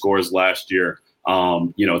 2 scores last year.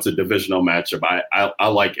 It's a divisional matchup. I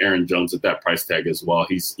like Aaron Jones at that price tag as well.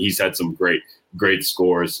 He's had some great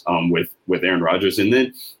scores with Aaron Rodgers. And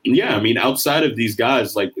then, outside of these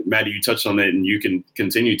guys, like Maddie, you touched on it, and you can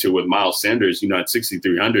continue to with Miles Sanders, at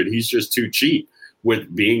 6,300, he's just too cheap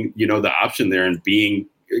with being, the option there and being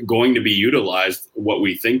going to be utilized what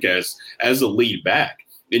we think as a lead back.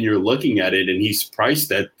 And you're looking at it and he's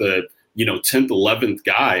priced at the, 10th, 11th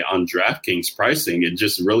guy on DraftKings pricing. It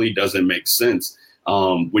just really doesn't make sense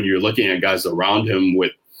when you're looking at guys around him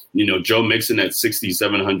with, Joe Mixon at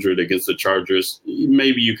 6,700 against the Chargers.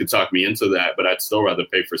 Maybe you could talk me into that, but I'd still rather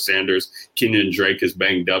pay for Sanders. Kenyon Drake is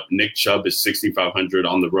banged up. Nick Chubb is 6,500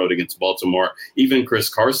 on the road against Baltimore. Even Chris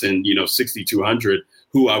Carson, 6,200,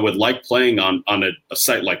 who I would like playing on a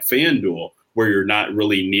site like FanDuel, where you're not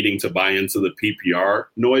really needing to buy into the PPR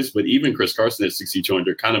noise. But even Chris Carson at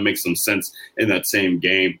 6,200 kind of makes some sense in that same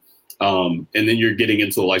game. And then you're getting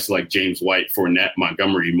into the likes of like James White, Fournette,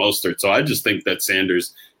 Montgomery, Mostert. So I just think that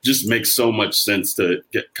Sanders just makes so much sense to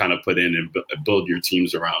kind of put in and build your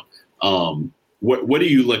teams around. What are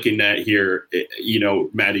you looking at here,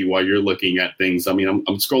 Maddie, while you're looking at things? I mean,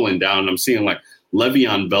 I'm scrolling down and I'm seeing like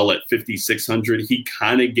Le'Veon Bell at 5,600. He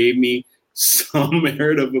kind of gave me some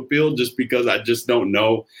merit of appeal just because I just don't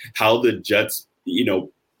know how the Jets,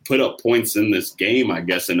 put up points in this game, I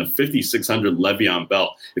guess, in a 5,600 Le'Veon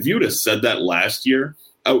Bell. If you would have said that last year,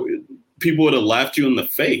 people would have laughed you in the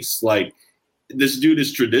face. Like, this dude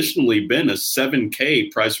has traditionally been a 7K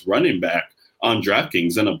price running back on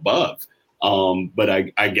DraftKings and above. But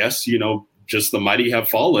I guess, just the mighty have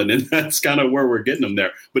fallen, and that's kind of where we're getting him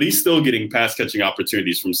there. But he's still getting pass catching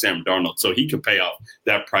opportunities from Sam Darnold, so he could pay off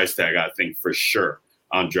that price tag, I think, for sure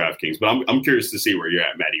on DraftKings. But I'm curious to see where you're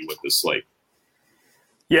at, Maddie, with this slate.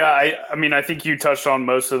 Yeah, I think you touched on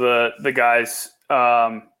most of the guys,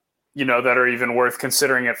 that are even worth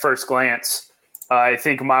considering at first glance. I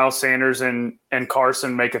think Miles Sanders and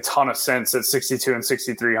Carson make a ton of sense at 62 and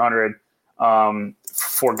 6,300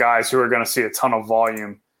 for guys who are going to see a ton of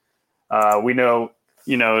volume. We know,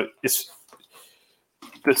 it's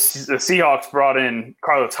the Seahawks brought in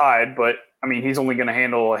Carlos Hyde, but I mean, he's only going to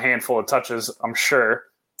handle a handful of touches, I'm sure.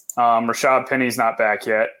 Rashad Penny's not back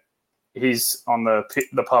yet. He's on the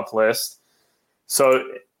PUP list. So,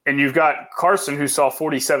 and you've got Carson, who saw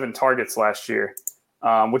 47 targets last year,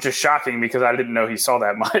 which is shocking because I didn't know he saw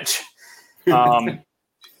that much.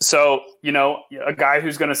 So, a guy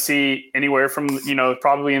who's going to see anywhere from,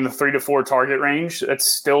 probably in the 3 to 4 target range,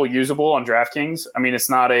 that's still usable on DraftKings. I mean, it's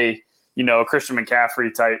not a Christian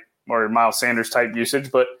McCaffrey type or Miles Sanders type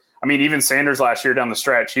usage, but I mean, even Sanders last year down the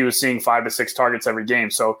stretch, he was seeing 5 to 6 targets every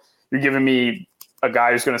game. So you're giving me a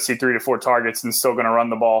guy who's going to see 3 to 4 targets and still going to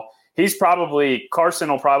run the ball. Carson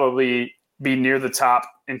will probably be near the top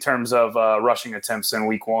in terms of rushing attempts in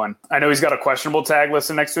week 1. I know he's got a questionable tag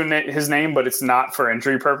listed next to his name, but it's not for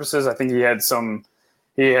injury purposes. I think he had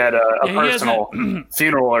a personal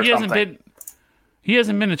funeral or something. He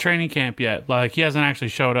hasn't been to training camp yet. Like, he hasn't actually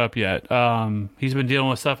showed up yet. He's been dealing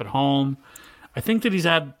with stuff at home. I think that he's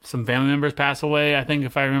had some family members pass away, I think,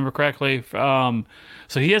 if I remember correctly.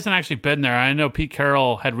 So he hasn't actually been there. I know Pete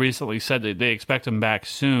Carroll had recently said that they expect him back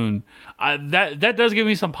soon. That does give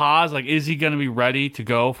me some pause. Like, is he going to be ready to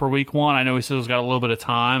go for week 1? I know he still's got a little bit of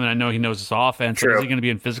time, and I know he knows his offense. True. Is he going to be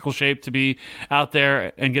in physical shape to be out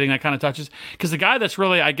there and getting that kind of touches? Because the guy that's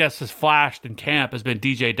really, I guess, has flashed in camp has been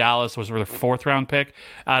DJ Dallas, was the 4th-round pick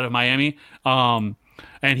out of Miami.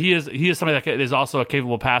 And he is somebody that is also a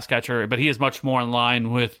capable pass catcher, but he is much more in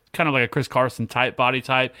line with kind of like a Chris Carson type body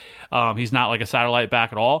type. He's not like a satellite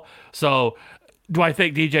back at all. So do I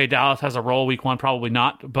think DJ Dallas has a role week 1? Probably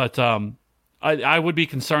not. But I would be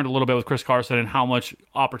concerned a little bit with Chris Carson and how much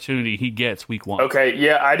opportunity he gets week 1. Okay,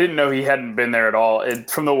 yeah, I didn't know he hadn't been there at all.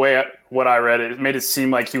 From the way what I read, it made it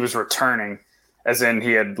seem like he was returning, as in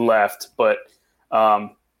he had left. But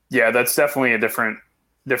yeah, that's definitely a different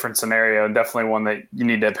scenario, and definitely one that you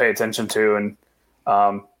need to pay attention to, and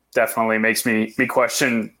definitely makes me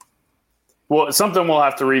question. Well, something we'll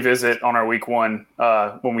have to revisit on our week 1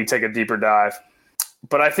 when we take a deeper dive.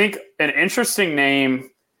 But I think an interesting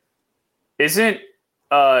name isn't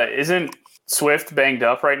Swift banged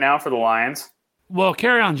up right now for the Lions? Well,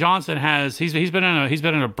 Kerryon Johnson he's been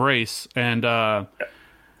in a brace, and yeah,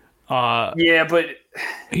 but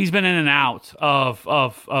he's been in and out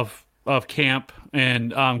of camp.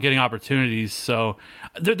 and getting opportunities. So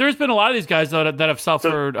there's been a lot of these guys that have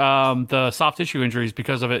suffered the soft tissue injuries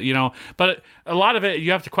because of it, but a lot of it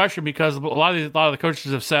you have to question, because a lot of the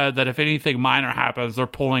coaches have said that if anything minor happens, they're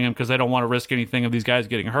pulling him because they don't want to risk anything of these guys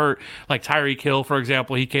getting hurt. Like Tyreek Hill, for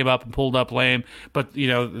example, he came up and pulled up lame, but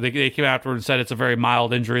they came afterwards and said it's a very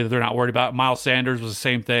mild injury that they're not worried about. Miles Sanders was the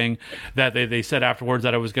same thing, that they said afterwards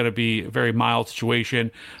that it was going to be a very mild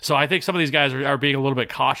situation. So I think some of these guys are being a little bit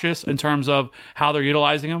cautious in terms of how they're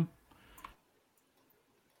utilizing him.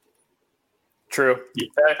 True.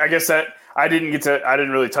 I guess that I didn't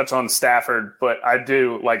really touch on Stafford, but I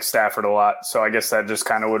do like Stafford a lot. So I guess that just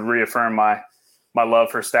kind of would reaffirm my love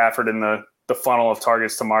for Stafford in the funnel of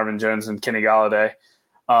targets to Marvin Jones and Kenny Golladay.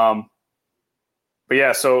 But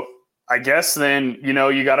yeah, so I guess then,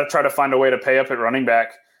 you got to try to find a way to pay up at running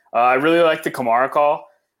back. I really like the Kamara call.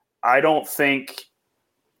 I don't think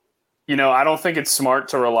it's smart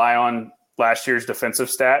to rely on last year's defensive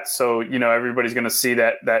stats. So, everybody's going to see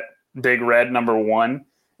that big red number 1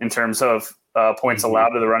 in terms of points allowed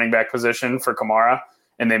to the running back position for Kamara,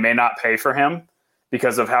 and they may not pay for him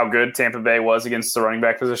because of how good Tampa Bay was against the running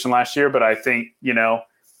back position last year. But I think,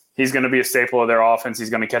 he's going to be a staple of their offense. He's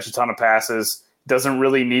going to catch a ton of passes. Doesn't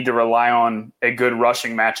really need to rely on a good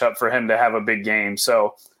rushing matchup for him to have a big game.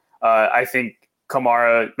 So I think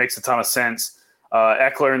Kamara makes a ton of sense.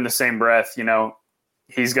 Eckler in the same breath,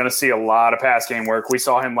 he's going to see a lot of pass game work. We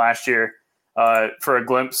saw him last year for a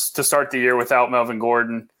glimpse to start the year without Melvin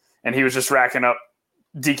Gordon, and he was just racking up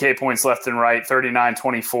DK points left and right, 39,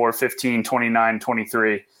 24, 15, 29,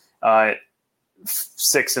 23,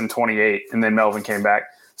 6 and 28, and then Melvin came back.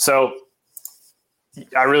 So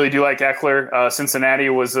I really do like Eckler. Cincinnati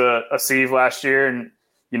was a sieve last year, and,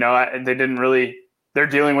 they're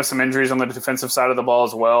dealing with some injuries on the defensive side of the ball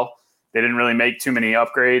as well. They didn't really make too many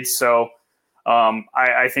upgrades. So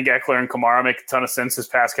I think Eckler and Kamara make a ton of sense as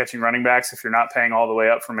pass-catching running backs if you're not paying all the way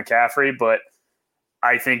up for McCaffrey. But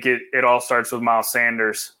I think it all starts with Miles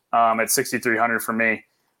Sanders at 6,300 for me.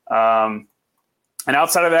 And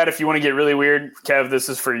outside of that, if you want to get really weird, Kev, this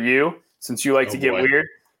is for you since you like to get weird.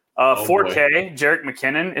 4K, Jerick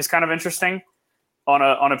McKinnon is kind of interesting on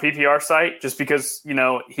a PPR site just because,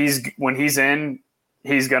 when he's in,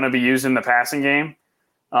 he's going to be used in the passing game.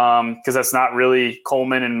 Because that's not really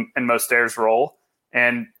Coleman and Mostert's role.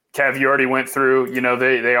 And Kev, you already went through,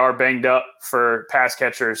 they are banged up for pass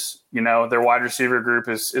catchers. Their wide receiver group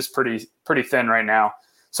is pretty thin right now.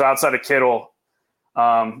 So outside of Kittle,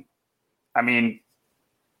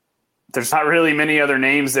 there's not really many other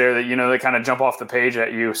names there that, they kind of jump off the page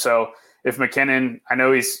at you. So if McKinnon, I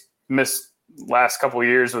know he's missed last couple of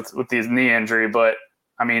years with his knee injury, but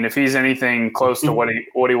if he's anything close to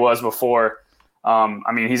what he was before,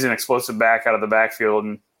 he's an explosive back out of the backfield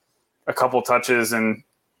and a couple touches and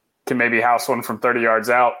can maybe house one from 30 yards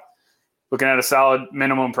out. Looking at a solid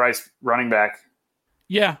minimum price running back.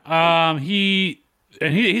 Yeah.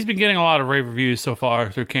 He's been getting a lot of rave reviews so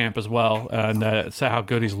far through camp as well. And how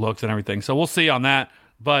good he's looked and everything. So we'll see on that.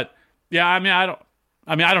 But yeah, I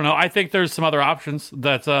don't know. I think there's some other options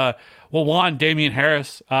that, one, Damian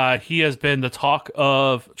Harris, he has been the talk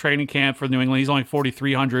of training camp for New England. He's only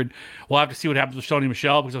 4,300. We'll have to see what happens with Sony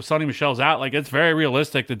Michel, because if Sony Michel's out, it's very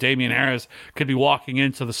realistic that Damian Harris could be walking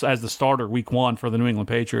into as the starter week 1 for the New England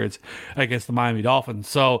Patriots against the Miami Dolphins.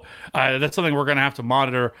 So that's something we're going to have to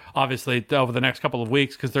monitor, obviously, over the next couple of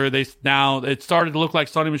weeks, because now it started to look like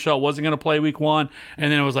Sony Michel wasn't going to play week 1,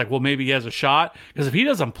 and then it was like, well, maybe he has a shot, because if he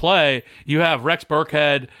doesn't play, you have Rex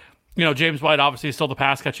Burkhead. James White obviously is still the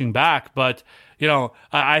pass catching back, but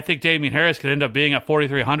I think Damian Harris could end up being at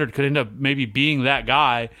 4,300, could end up maybe being that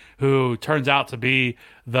guy who turns out to be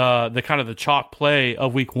the kind of the chalk play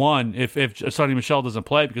of week 1 if Sony Michel doesn't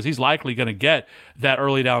play, because he's likely going to get that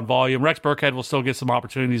early down volume. Rex Burkhead will still get some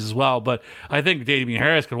opportunities as well, but I think Damian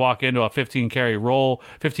Harris could walk into a 15 carry role,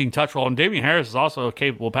 15 touch role, and Damian Harris is also a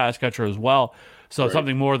capable pass catcher as well. So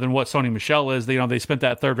something more than what Sony Michel is. They spent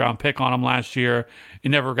that 3rd round pick on him last year. He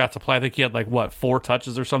never got to play. I think he had 4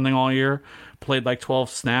 touches or something all year. Played 12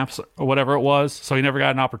 snaps or whatever it was. So he never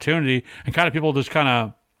got an opportunity. And kind of people just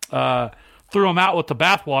kind of threw him out with the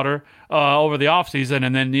bathwater over the offseason.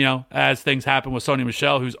 And then, as things happen with Sony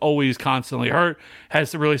Michel, who's always constantly hurt,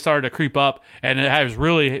 has really started to creep up, and it has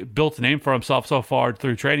really built a name for himself so far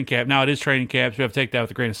through training camp. Now, it is training camp, so we have to take that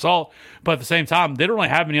with a grain of salt. But at the same time, they don't really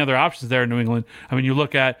have many other options there in New England. You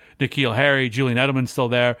look at N'Keal Harry, Julian Edelman's still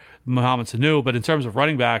there, Mohamed Sanu, but in terms of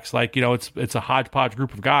running backs, it's a hodgepodge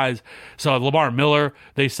group of guys. So Lamar Miller,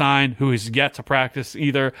 they signed, who is yet to practice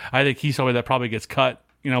either. I think he's somebody that probably gets cut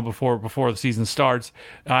before the season starts.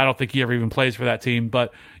 I don't think he ever even plays for that team.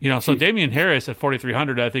 But, so Damian Harris at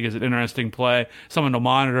 4,300, I think, is an interesting play, someone to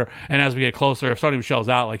monitor. And as we get closer, if Sonny Michel's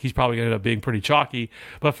out, like, he's probably going to end up being pretty chalky.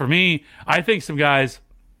 But for me, I think some guys,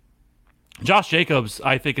 Josh Jacobs,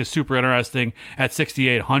 I think, is super interesting at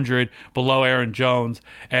 6,800, below Aaron Jones.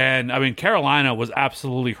 And, I mean, Carolina was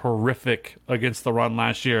absolutely horrific against the run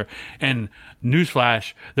last year. And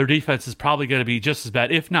newsflash, their defense is probably going to be just as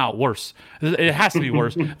bad, if not worse. It has to be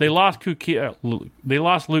worse. They lost Luke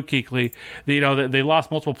Kuechly. They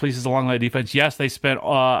lost multiple pieces along that defense. Yes, they spent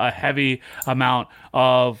a heavy amount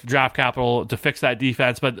of draft capital to fix that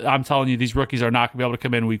defense, but I'm telling you, these rookies are not going to be able to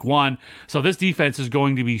come in week one. So this defense is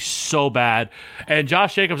going to be so bad. And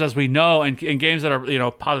Josh Jacobs, as we know, in games that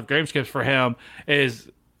are positive game skips for him,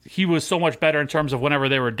 he was so much better in terms of whenever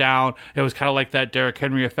they were down. It was kind of like that Derrick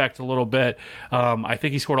Henry effect a little bit. I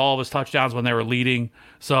think he scored all of his touchdowns when they were leading.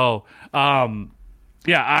 So,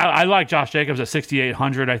 I like Josh Jacobs at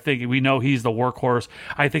 6,800. I think we know he's the workhorse.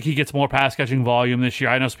 I think he gets more pass catching volume this year.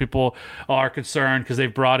 I know some people are concerned because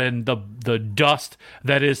they've brought in the dust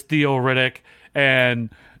that is Theo Riddick, and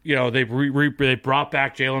they brought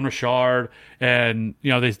back Jalen Richard, and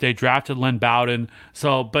they drafted Lynn Bowden.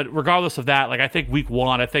 So, but regardless of that, like, I think week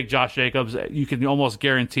one, I think Josh Jacobs, you can almost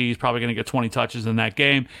guarantee he's probably going to get 20 touches in that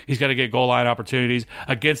game. He's going to get goal line opportunities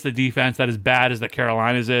against the defense that is bad as the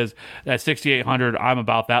Carolinas is. At 6,800, I'm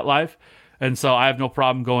about that life, and so I have no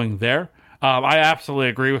problem going there. I absolutely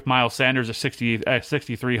agree with Miles Sanders at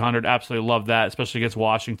 6,300. Absolutely love that, especially against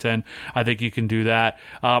Washington. I think you can do that.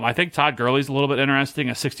 I think Todd Gurley's a little bit interesting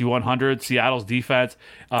at 6,100. Seattle's defense,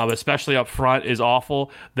 especially up front, is awful.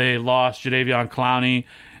 They lost Jadeveon Clowney.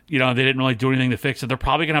 They didn't really do anything to fix it. They're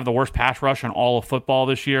probably going to have the worst pass rush in all of football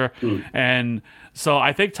this year. And so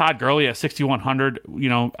I think Todd Gurley at 6,100,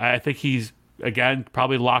 I think he's, again,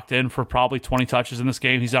 probably locked in for probably 20 touches in this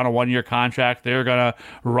game. He's on a 1-year contract. They're going to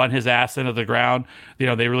run his ass into the ground.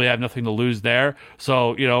 They really have nothing to lose there.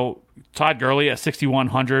 So, Todd Gurley at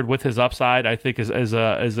 6,100 with his upside, I think is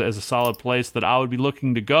a solid place that I would be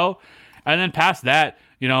looking to go. And then past that,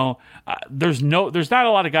 there's not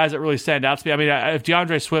a lot of guys that really stand out to me. I mean, if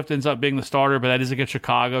DeAndre Swift ends up being the starter, but that is against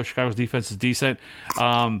Chicago. Chicago's defense is decent.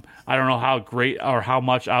 I don't know how great or how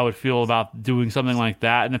much I would feel about doing something like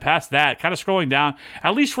that. And then past that, kind of scrolling down,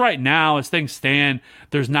 at least right now, as things stand,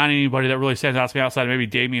 there's not anybody that really stands out to me outside of maybe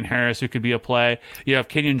Damian Harris, who could be a play. You have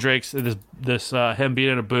Kenyon Drake's him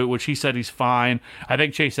being in a boot, which he said he's fine. I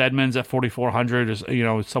think Chase Edmonds at 4,400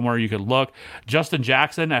 is somewhere you could look. Justin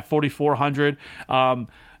Jackson at 4,400.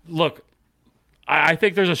 Look, I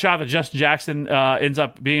think there's a shot that Justin Jackson ends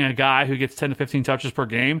up being a guy who gets 10 to 15 touches per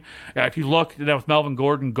game. If you look, with Melvin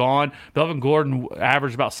Gordon gone, Melvin Gordon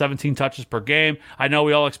averaged about 17 touches per game. I know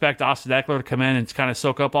we all expect Austin Eckler to come in and kind of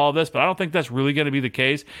soak up all of this, but I don't think that's really going to be the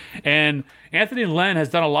case. And Anthony Lynn has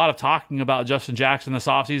done a lot of talking about Justin Jackson this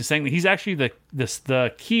offseason, saying that he's actually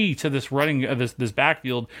the key to this running this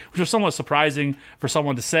backfield, which was somewhat surprising for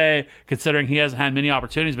someone to say, considering he hasn't had many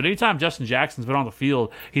opportunities. But anytime Justin Jackson's been on the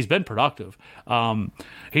field, he's been productive.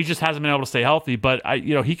 He just hasn't been able to stay healthy. But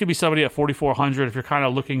he could be somebody at 4,400 if you're kind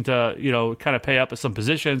of looking to kind of pay up at some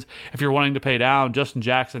positions. If you're wanting to pay down, Justin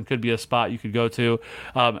Jackson could be a spot you could go to,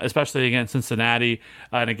 especially against Cincinnati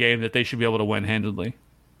in a game that they should be able to win handedly.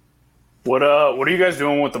 What are you guys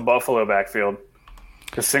doing with the Buffalo backfield?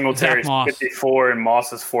 Because Singletary's 54 and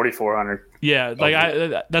Moss is 4,400. Yeah,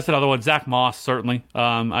 that's another one. Zach Moss, certainly.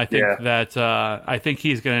 I think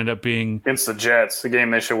he's going to end up being against the Jets, the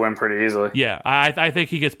game they should win pretty easily. Yeah, I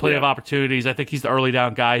think he gets plenty of opportunities. I think he's the early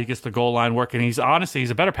down guy. He gets the goal line work, and he's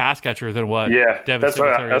a better pass catcher than what. Yeah, Devin that's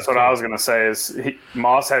what I was going to say.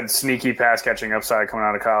 Moss had sneaky pass catching upside coming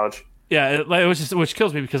out of college. Yeah, it was just, which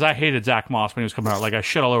kills me because I hated Zach Moss when he was coming out. Like, I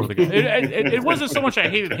shit all over the guy. It wasn't so much I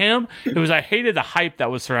hated him; it was I hated the hype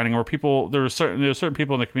that was surrounding. Where there were certain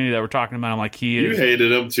people in the community that were talking about him like You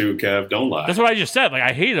hated him too, Kev. Don't lie. That's what I just said. Like,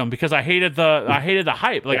 I hate him because I hated the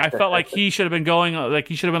hype. Like, I felt like he should have been going. Like,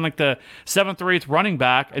 he should have been like the 7th or 8th running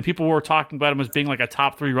back, and people were talking about him as being like a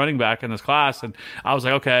top 3 running back in this class. And I was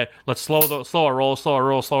like, okay, let's slow a roll,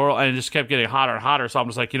 and it just kept getting hotter and hotter. So I'm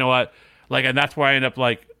just like, you know what? Like, and that's where I end up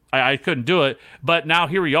like. I couldn't do it, but now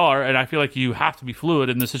here we are, and I feel like you have to be fluid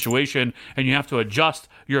in this situation, and you have to adjust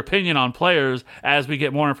your opinion on players as we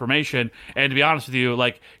get more information. And to be honest with you,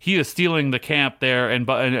 like, he is stealing the camp there in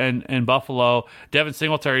Buffalo. Devin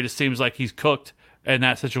Singletary just seems like he's cooked in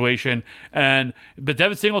that situation, but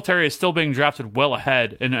Devin Singletary is still being drafted well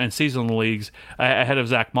ahead in seasonal leagues ahead of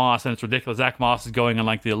Zach Moss, and it's ridiculous. Zach Moss is going in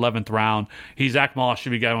like the 11th round. Zach Moss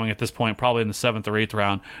should be going at this point probably in the 7th or 8th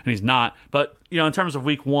round, and he's not. But in terms of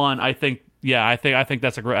week one, I think Yeah, I think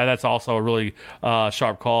that's also a really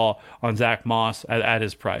sharp call on Zach Moss at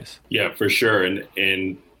his price. Yeah, for sure.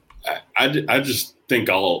 And I just think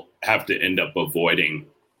I'll have to end up avoiding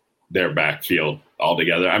their backfield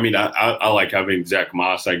altogether. I mean, I like having Zach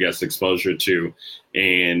Moss, I guess, exposure to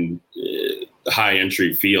and high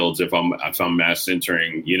entry fields if I'm mass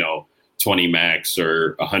entering, 20 max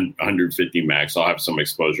or 150 max, I'll have some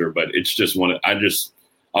exposure. But it's just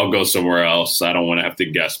I'll go somewhere else. I don't want to have to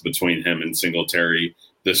guess between him and Singletary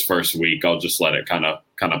this first week. I'll just let it kind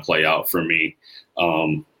of play out for me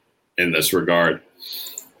in this regard.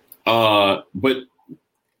 But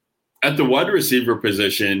at the wide receiver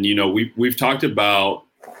position, we've talked about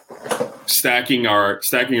stacking our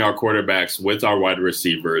quarterbacks with our wide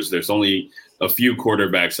receivers. There's only a few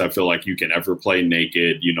quarterbacks I feel like you can ever play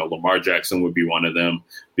naked. Lamar Jackson would be one of them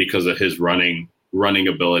because of his running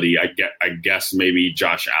ability. I guess maybe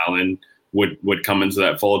Josh Allen would come into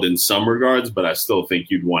that fold in some regards, but I still think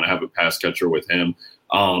you'd want to have a pass catcher with him.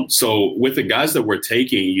 So with the guys that we're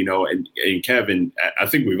taking, and Kevin, I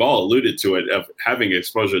think we've all alluded to it, of having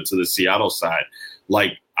exposure to the Seattle side.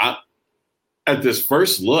 Like at this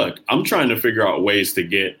first look, I'm trying to figure out ways to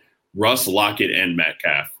get Russ, Lockett, and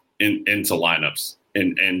Metcalf into lineups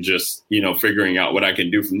and just, figuring out what I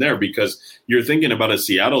can do from there, because you're thinking about a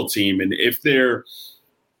Seattle team. And if they're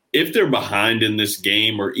behind in this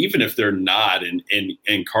game, or even if they're not,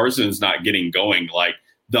 and Carson's not getting going, like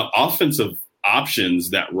the offensive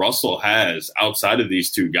options that Russell has outside of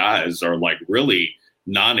these two guys are like really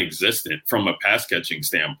non-existent from a pass catching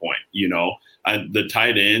standpoint. The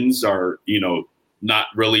tight ends are, not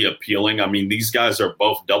really appealing. I mean, these guys are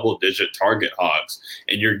both double-digit target hogs,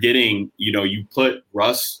 and you're getting, you put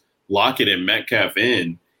Russ, Lockett, and Metcalf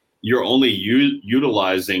in, you're only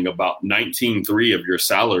utilizing about 19.3 of your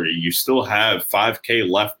salary. You still have $5K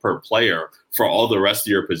left per player for all the rest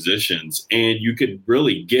of your positions, and you could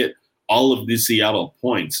really get all of the Seattle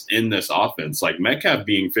points in this offense. Like Metcalf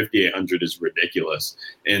being 5,800 is ridiculous,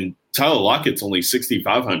 and Tyler Lockett's only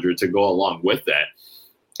 6,500 to go along with that.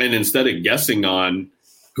 And instead of guessing on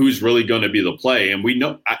who's really going to be the play, and we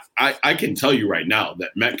know, I can tell you right now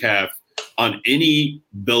that Metcalf on any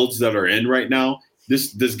builds that are in right now,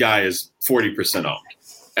 this guy is 40% owned.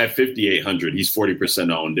 At 5,800, he's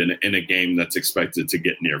 40% owned in a game that's expected to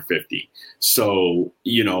get near 50. So,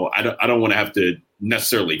 I don't want to have to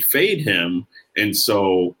necessarily fade him. And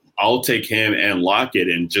so I'll take him and Lockett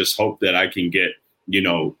and just hope that I can get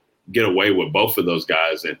away with both of those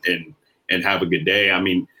guys and have a good day. I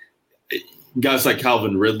mean, guys like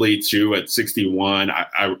Calvin Ridley too at 61.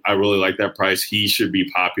 I really like that price. He should be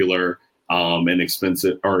popular and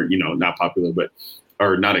expensive, or not popular,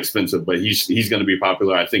 or not expensive, but he's going to be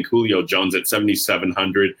popular. I think Julio Jones at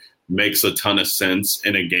 7,700 makes a ton of sense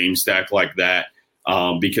in a game stack like that,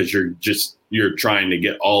 because you're trying to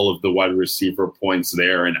get all of the wide receiver points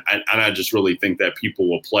there, and I just really think that people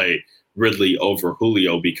will play Ridley over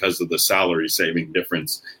Julio because of the salary saving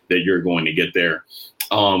difference that you're going to get there.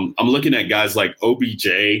 I'm looking at guys like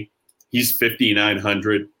OBJ. He's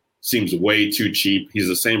 5,900. Seems way too cheap. He's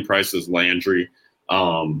the same price as Landry.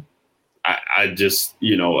 I just,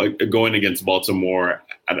 going against Baltimore,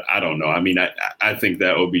 I don't know. I mean, I think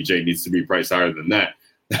that OBJ needs to be priced higher than that.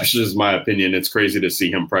 That's just my opinion. It's crazy to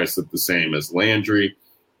see him priced at the same as Landry.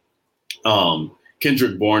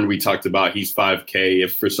 Kendrick Bourne, we talked about, he's 5K.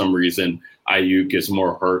 If for some reason Ayuk is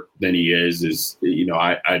more hurt than he is,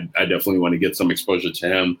 I definitely want to get some exposure to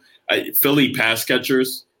him. Philly pass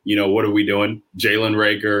catchers, what are we doing? Jalen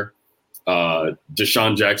Reagor,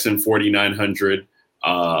 Deshaun Jackson, 4,900.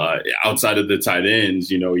 Outside of the tight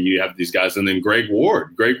ends, you have these guys. And then Greg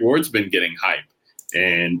Ward. Greg Ward's been getting hype.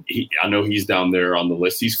 And I know he's down there on the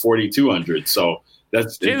list. He's 4,200. So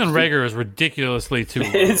that's Jalen Reagor is ridiculously too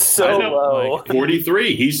low. It's so low. Like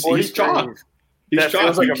 43. He's chalk. That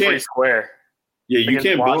feels like a free square. Yeah, you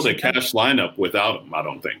can't build a cash lineup without him, I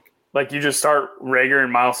don't think. Like you just start Reagor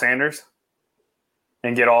and Miles Sanders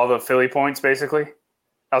and get all the Philly points basically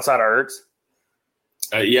outside of Ertz.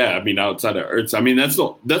 Yeah, I mean, outside of Ertz, I mean that's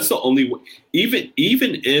the only way. Even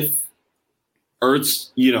if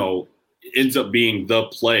Ertz, ends up being the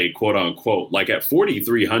play, quote unquote, like at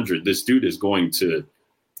 4,300, this dude is going to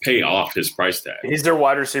pay off his price tag. He's their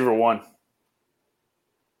wide receiver one.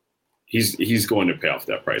 He's going to pay off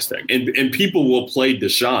that price tag, and people will play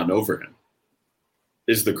Deshaun over him.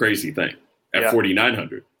 Is the crazy thing at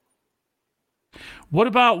 4,900. What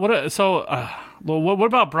about what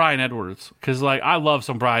about Bryan Edwards? Because I love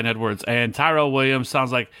some Bryan Edwards, and Tyrell Williams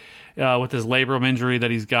sounds like with his labrum injury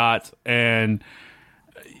that he's got, and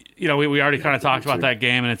we already kind of talked about that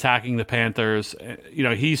game and attacking the Panthers.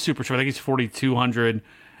 He's super cheap. I think he's 4,200,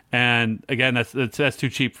 And again, that's too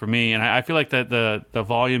cheap for me. And I feel like that the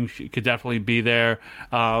volume could definitely be there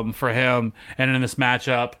for him. And in this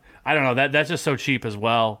matchup, I don't know, that's just so cheap as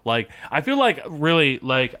well. Like, I feel like really,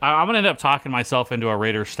 like, I'm going to end up talking myself into a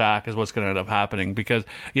Raiders stack is what's going to end up happening because,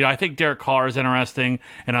 I think Derek Carr is interesting.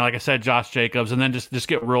 And like I said, Josh Jacobs, and then just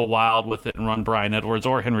get real wild with it and run Bryan Edwards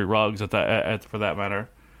or Henry Ruggs for that matter.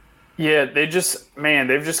 Yeah, they've just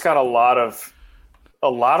got a lot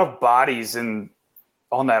of bodies on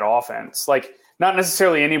that offense. Like, not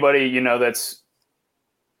necessarily anybody, that's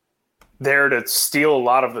there to steal a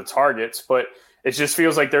lot of the targets, but it just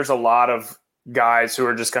feels like there's a lot of guys who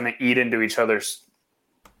are just going to eat into each other's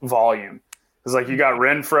volume. It's like you got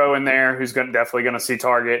Renfro in there who's definitely going to see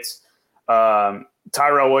targets.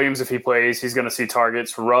 Tyrell Williams, if he plays, he's going to see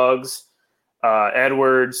targets. Ruggs,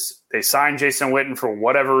 Edwards. They signed Jason Witten for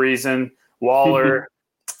whatever reason. Waller.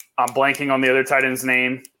 I'm blanking on the other tight end's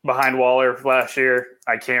name behind Waller last year.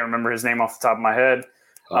 I can't remember his name off the top of my head.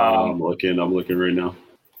 I'm looking right now.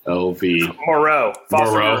 LV Moreau.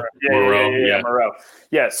 Moreau. Yeah, Moreau.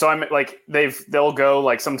 Yeah, so I'm like they'll go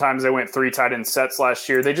like sometimes they went 3 tight end sets last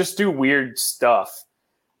year. They just do weird stuff.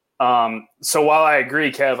 So while I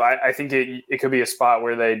agree, Kev, I think it could be a spot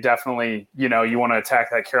where they definitely, you want to attack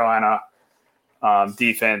that Carolina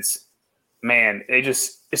defense. Man,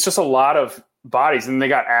 it's just a lot of bodies, and they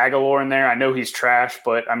got Aguilar in there. I know he's trash,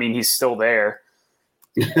 but I mean he's still there.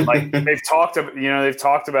 Like they've talked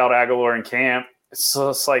about Aguilar in camp. So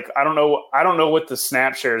it's like I don't know what the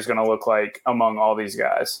snap share is going to look like among all these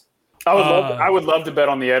guys. I would love to bet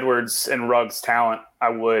on the Edwards and Ruggs talent. I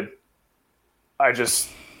would. I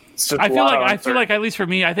feel like at least for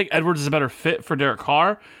me, I think Edwards is a better fit for Derek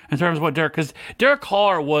Carr in terms of what because Derek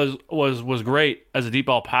Carr was great as a deep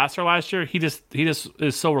ball passer last year. He just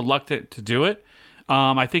is so reluctant to do it.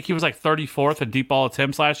 I think he was like 34th in deep ball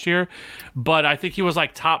attempts last year, but I think he was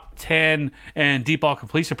like top 10 in deep ball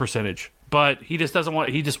completion percentage. But he just doesn't want.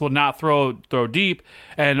 He just will not throw deep,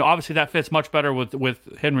 and obviously that fits much better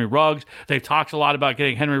with Henry Ruggs. They've talked a lot about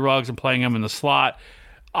getting Henry Ruggs and playing him in the slot.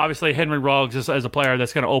 Obviously, Henry Ruggs is a player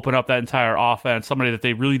that's going to open up that entire offense, somebody that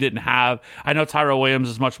they really didn't have. I know Tyrell Williams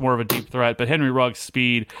is much more of a deep threat, but Henry Ruggs'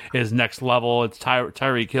 speed is next level. It's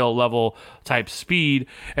Tyreek Hill level type speed.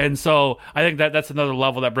 And so I think that's another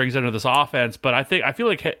level that brings into this offense. But I feel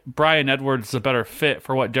like Bryan Edwards is a better fit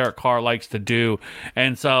for what Derek Carr likes to do.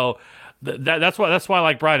 And so that's why I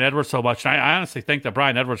like Bryan Edwards so much. And I honestly think that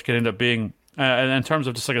Bryan Edwards could end up being and in terms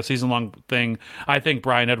of just like a season-long thing, I think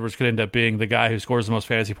Bryan Edwards could end up being the guy who scores the most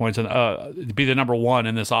fantasy points and be the number one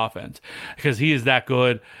in this offense because he is that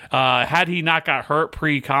good. Had he not got hurt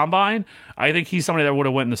pre-combine, I think he's somebody that would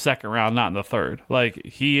have went in the second round, not in the third. Like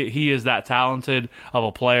he is that talented of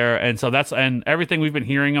a player, and so and everything we've been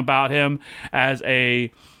hearing about him as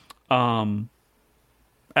a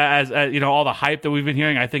as all the hype that we've been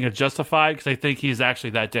hearing, I think is justified because I think he's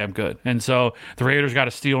actually that damn good. And so the Raiders got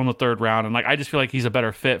a steal in the third round, and I just feel like he's a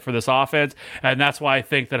better fit for this offense, and that's why I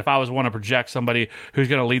think that if I was want to project somebody who's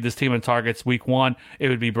going to lead this team in targets week 1, it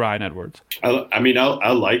would be Bryan Edwards. I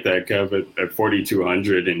like that, Kev, at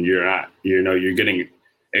 4,200, and you're getting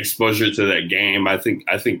exposure to that game. I think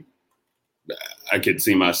I could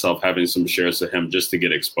see myself having some shares of him just to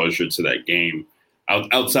get exposure to that game.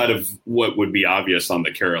 Outside of what would be obvious on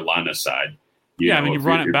the Carolina side. You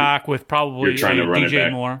run it back with probably DJ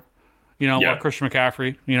Moore, or Christian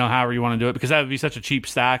McCaffrey, however you want to do it, because that would be such a cheap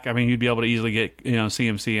stack. I mean, you'd be able to easily get,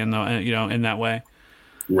 CMC in that way.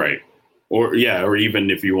 Right. Or even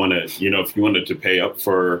if you want to, if you wanted to pay up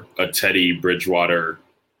for a Teddy Bridgewater,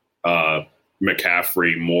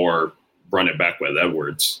 McCaffrey, Moore, run it back with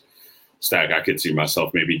Edwards stack, I could see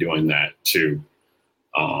myself maybe doing that too.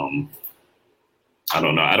 I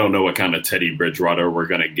don't know. I don't know what kind of Teddy Bridgewater we're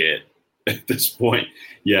going to get at this point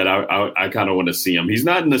yet. I kind of want to see him. He's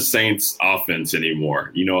not in the Saints offense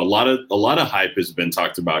anymore. A lot of hype has been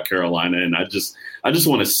talked about Carolina, and I just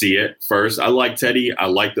want to see it first. I like Teddy. I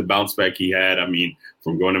like the bounce back he had. I mean,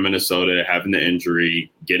 from going to Minnesota, having the injury,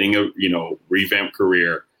 getting a, revamped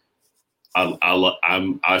career.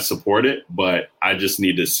 I support it, but I just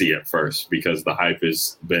need to see it first because the hype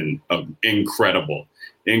has been incredible.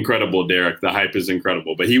 Incredible, Derek. The hype is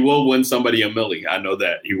incredible, but he will win somebody a milli. I know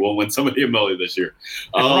that he will win somebody a milli this year.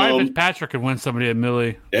 Ryan Fitzpatrick could win somebody a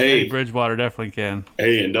milli. Hey, Bridgewater definitely can.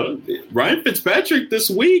 Hey, and Ryan Fitzpatrick this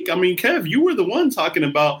week. I mean, Kev, you were the one talking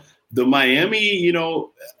about the Miami,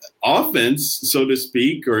 offense, so to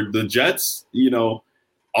speak, or the Jets,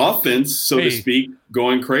 offense, so to speak,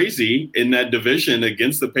 going crazy in that division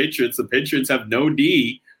against the Patriots. The Patriots have no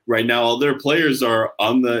D right now. All their players are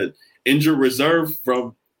on the injured reserve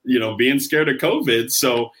from being scared of COVID.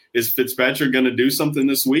 So is Fitzpatrick going to do something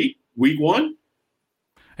this week 1?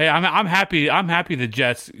 Hey, I'm happy. I'm happy the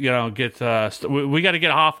Jets, get. We got to get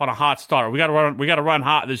off on a hot start. We got to run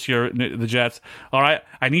hot this year. The Jets. All right.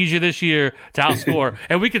 I need you this year to outscore,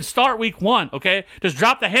 and we can start week 1. Okay, just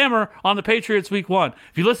drop the hammer on the Patriots week 1.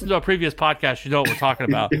 If you listen to a previous podcast, you know what we're talking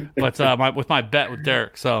about. But with my bet with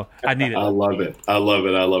Derek, so I need it. I love it.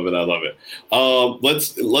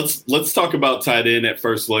 Let's talk about tight end at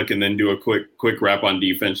first look, and then do a quick wrap on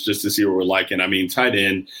defense just to see what we're liking. I mean, tight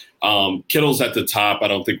end. Kittle's at the top. I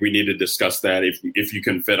don't think we need to discuss that. If you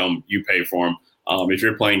can fit him, you pay for him. If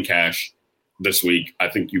you're playing cash this week, I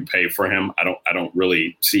think you pay for him. I don't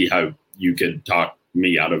really see how you could talk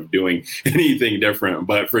me out of doing anything different.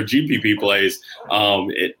 But for GPP plays,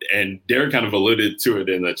 and Derek kind of alluded to it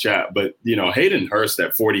in the chat, but Hayden Hurst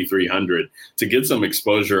at 4,300 to get some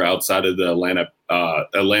exposure outside of the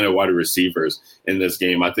Atlanta wide receivers in this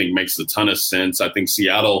game, I think makes a ton of sense. I think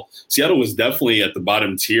Seattle was definitely at the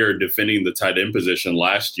bottom tier defending the tight end position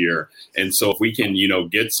last year. And so if we can,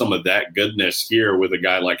 get some of that goodness here with a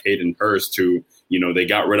guy like Hayden Hurst who, they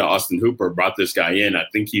got rid of Austin Hooper, brought this guy in, I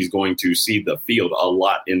think he's going to see the field a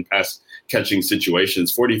lot in pass catching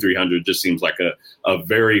situations. 4,300 just seems like a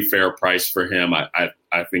very fair price for him. I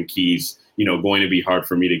think he's, going to be hard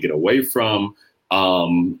for me to get away from.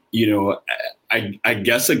 I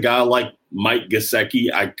guess a guy like Mike Gesicki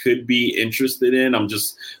I could be interested in. I'm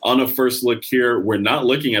just on a first look here. We're not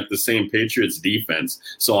looking at the same Patriots defense.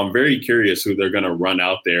 So I'm very curious who they're going to run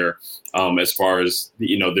out there as far as,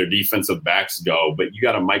 their defensive backs go. But you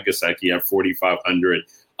got a Mike Gesicki at 4,500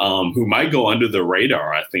 who might go under the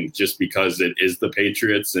radar, I think, just because it is the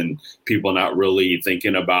Patriots and people not really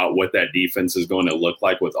thinking about what that defense is going to look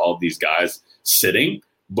like with all these guys sitting.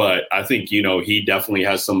 But I think, he definitely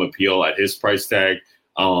has some appeal at his price tag.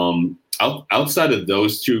 Outside of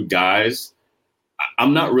those two guys,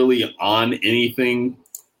 I'm not really on anything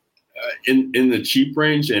in the cheap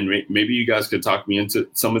range. And maybe you guys could talk me into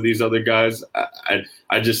some of these other guys.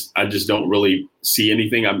 I just don't really see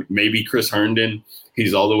anything. Maybe Chris Herndon,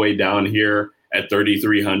 he's all the way down here at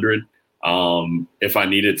 3,300. If I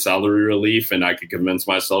needed salary relief and I could convince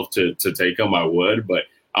myself to take him, I would. But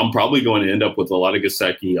I'm probably going to end up with a lot of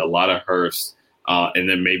Gesicki, a lot of Hurst, and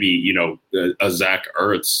then maybe, a Zach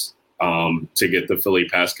Ertz to get the Philly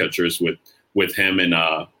pass catchers with him and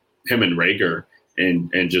Rager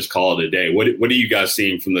and just call it a day. What are you guys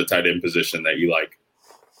seeing from the tight end position that you like?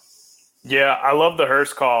 Yeah, I love the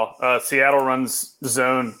Hurst call. Seattle runs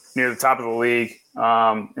zone near the top of the league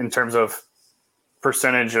in terms of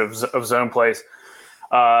percentage of zone plays.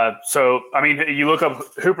 You look up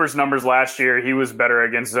Hooper's numbers last year, he was better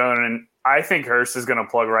against zone, and I think Hurst is going to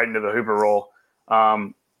plug right into the Hooper role.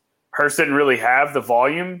 Hurst didn't really have the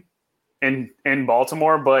volume in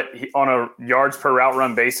Baltimore, but on a yards per route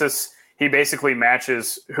run basis, he basically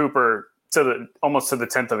matches Hooper almost to the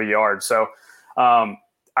 10th of a yard. So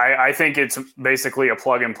I think it's basically a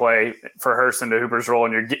plug and play for Hurst into Hooper's role,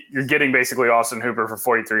 and you're getting basically Austin Hooper for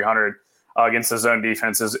 4,300 against the zone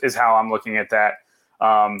defense is how I'm looking at that.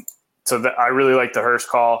 I really like the Hurst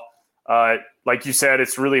call. Like you said,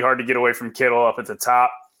 it's really hard to get away from Kittle up at the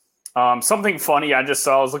top. Something funny I just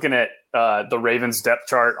saw, I was looking at the Ravens depth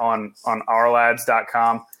chart on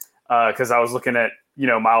ourlads.com because I was looking at,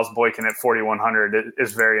 Miles Boykin at 4,100. It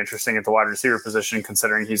is very interesting at the wide receiver position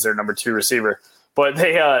considering he's their number 2 receiver. But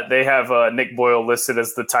they have Nick Boyle listed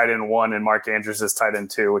as the tight end 1 and Mark Andrews as tight end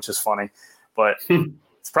 2, which is funny. But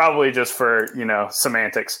it's probably just for,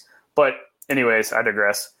 semantics. But anyways, I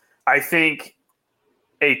digress. I think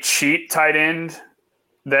a cheap tight end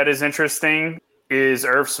that is interesting is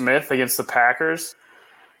Irv Smith against the Packers.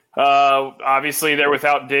 Obviously, they're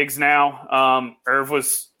without Diggs now. Irv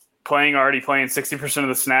was already playing 60% of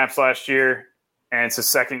the snaps last year, and it's his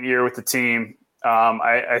second year with the team.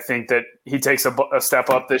 I think that he takes a step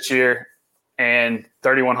up this year, and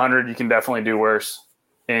 3,100, you can definitely do worse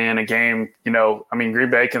in a game.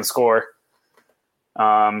 Green Bay can score.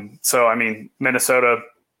 Minnesota,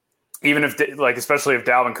 even if especially if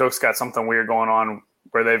Dalvin Cook's got something weird going on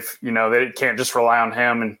where they can't just rely on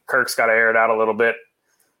him and Kirk's got to air it out a little bit.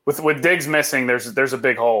 With Diggs missing, there's a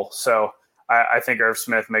big hole. So I think Irv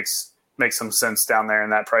Smith makes some sense down there in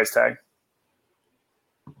that price tag.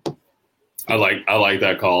 I like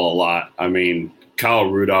that call a lot. I mean, Kyle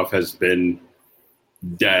Rudolph has been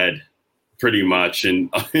dead pretty much in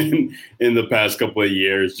the past couple of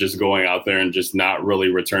years, just going out there and just not really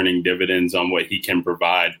returning dividends on what he can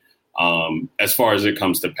provide as far as it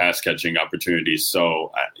comes to pass catching opportunities.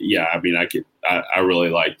 So I really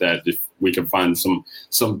like that. If we could find some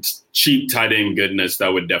cheap tight end goodness,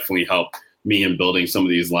 that would definitely help me in building some of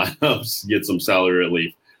these lineups, get some salary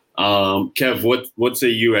relief. Kev, what say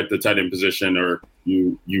you at the tight end position, or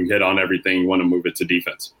you hit on everything? You want to move it to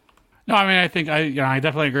defense? No, I mean, I think I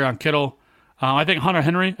definitely agree on Kittle. I think Hunter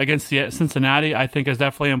Henry against Cincinnati, I think, is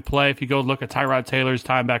definitely in play. If you go look at Tyrod Taylor's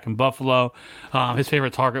time back in Buffalo, his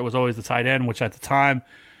favorite target was always the tight end, which at the time,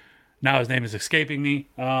 now his name is escaping me.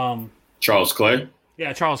 Charles Clay?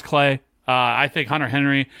 Yeah, Charles Clay. I think Hunter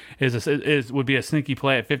Henry would be a sneaky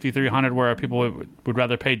play at 5,300, where people would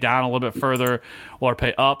rather pay down a little bit further or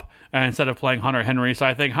pay up instead of playing Hunter Henry. So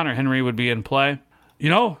I think Hunter Henry would be in play.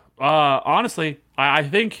 Honestly, I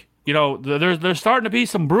think there's starting to be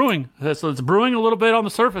some brewing. So it's brewing a little bit on the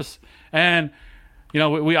surface, and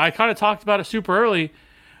I kind of talked about it super early,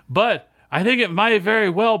 but I think it might very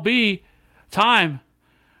well be time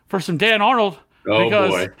for some Dan Arnold. Oh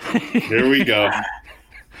boy, here we go.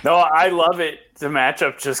 No, I love it. The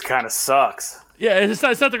matchup just kind of sucks. Yeah, it's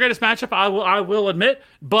not the greatest matchup, I will admit.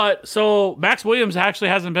 But so Max Williams actually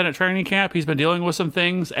hasn't been at training camp. He's been dealing with some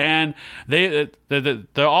things, and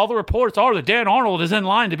all the reports are that Dan Arnold is in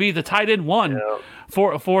line to be the tight end one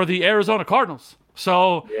for the Arizona Cardinals.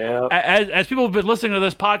 So as people have been listening to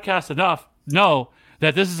this podcast enough, know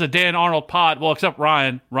that this is a Dan Arnold pod. Well, except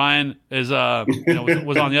Ryan. Ryan is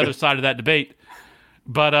was on the other side of that debate.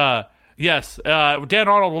 But yes, Dan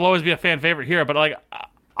Arnold will always be a fan favorite here. But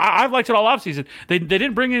I've liked it all offseason. They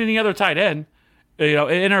didn't bring in any other tight end,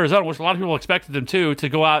 in Arizona, which a lot of people expected them to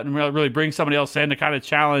go out and really bring somebody else in to kind of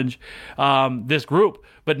challenge this group.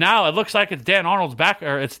 But now it looks like it's Dan Arnold's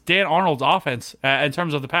it's Dan Arnold's offense in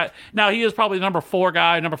terms of the pass. Now he is probably the number 4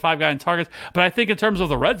 guy, number 5 guy in targets. But I think in terms of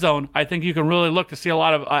the red zone, I think you can really look to see a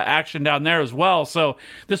lot of action down there as well. So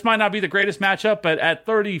this might not be the greatest matchup, but at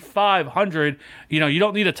 3,500, you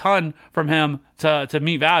don't need a ton from him to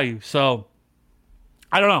meet value. So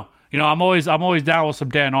I don't know. I'm always down with some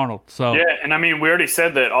Dan Arnold. So yeah, and I mean, we already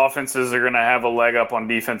said that offenses are going to have a leg up on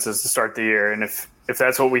defenses to start the year, and if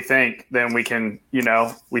that's what we think, then we can,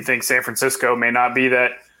 we think San Francisco may not be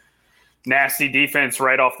that nasty defense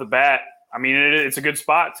right off the bat. I mean, it's a good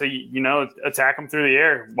spot to attack them through the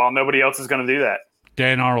air while nobody else is going to do that.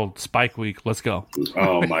 Dan Arnold, Spike Week, let's go.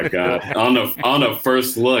 Oh my God! on a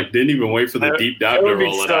first look, didn't even wait for the deep dive to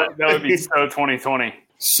roll it out. That would be so 2020.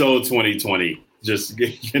 So 2020. Just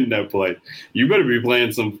getting that play. You better be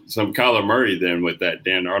playing some Kyler Murray then with that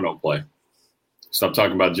Dan Arnold play. Stop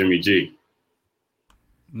talking about Jimmy G.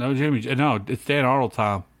 No, Jimmy G. No, it's Dan Arnold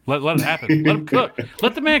time. Let it happen. Let him cook.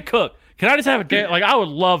 Let the man cook. Can I just have a Dan? I would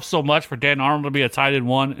love so much for Dan Arnold to be a tight end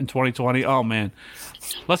one in 2020. Oh man,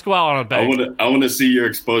 let's go out on a bang. I want to see your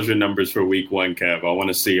exposure numbers for week 1, Kev. I want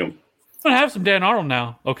to see them. I'm going to have some Dan Arnold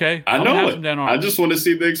now, okay? I know it. I just want to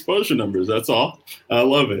see the exposure numbers. That's all. I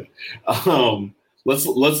love it. Let's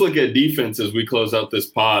look at defense as we close out this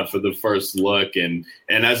pod for the first look. And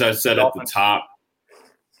as I said at the top,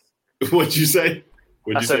 what'd you say?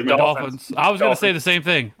 I said Dolphins. I was going to say the same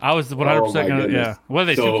thing. I was 100% going to, yeah. What are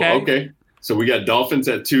they, 2K? Okay. So we got Dolphins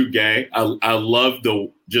at 2K. I love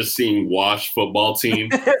just seeing Wash football team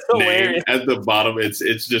name at the bottom. It's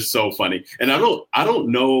just so funny. And I don't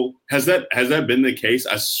know, has that been the case?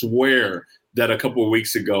 I swear that a couple of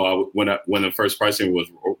weeks ago, when the first pricing was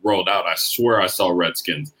rolled out, I swear I saw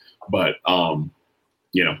Redskins. But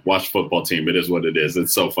Wash football team. It is what it is.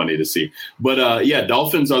 It's so funny to see. But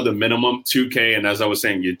Dolphins are the minimum 2K. And as I was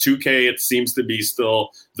saying, 2K, it seems to be still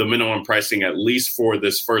the minimum pricing, at least for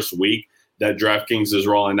this first week that DraftKings is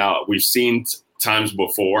rolling out. We've seen times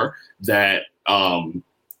before that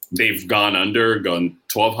they've gone 1,200,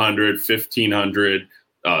 1,500,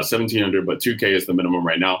 1,700, but 2K is the minimum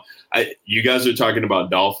right now. You guys are talking about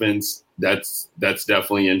Dolphins. That's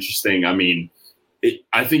definitely interesting. I mean,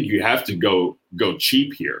 I think you have to go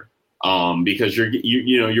cheap here because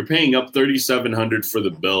you're paying up 3,700 for the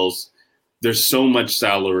Bills. There's so much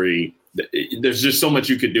salary. There's just so much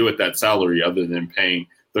you could do with that salary other than paying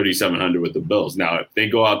 3,700 with the Bills. Now, if they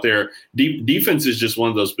go out there, defense is just one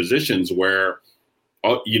of those positions where,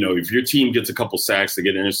 if your team gets a couple sacks to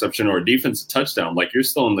get an interception or a defensive touchdown, you're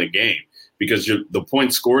still in the game because the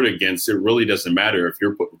points scored against it really doesn't matter if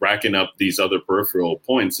you're racking up these other peripheral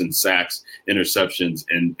points and sacks, interceptions,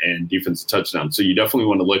 and defensive touchdowns. So you definitely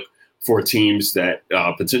want to look for teams that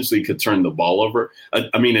potentially could turn the ball over.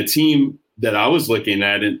 A team that I was looking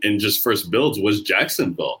at in just first builds was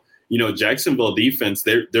Jacksonville. Jacksonville defense,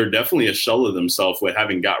 they're definitely a shell of themselves with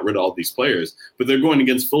having got rid of all these players, but they're going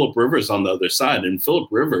against Phillip Rivers on the other side. And Phillip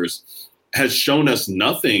Rivers has shown us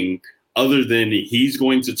nothing other than he's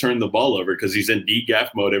going to turn the ball over because he's in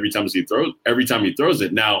DGAF mode every time he throws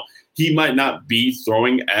it. Now, he might not be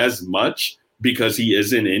throwing as much, because he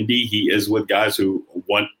is in Indy. He is with guys who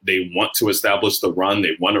want to establish the run.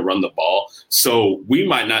 They want to run the ball. So we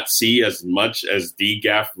might not see as much as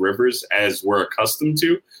D-Gaff Rivers as we're accustomed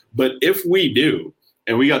to. But if we do,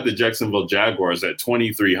 and we got the Jacksonville Jaguars at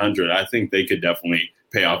 2,300, I think they could definitely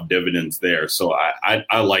pay off dividends there. So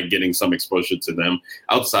I like getting some exposure to them.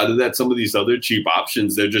 Outside of that, some of these other cheap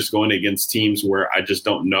options, they're just going against teams where I just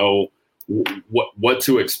don't know what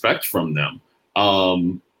to expect from them.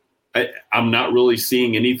 I'm not really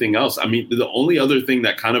seeing anything else. I mean, the only other thing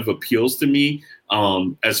that kind of appeals to me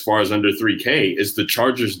as far as under 3K is the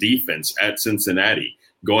Chargers defense at Cincinnati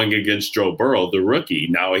going against Joe Burrow, the rookie.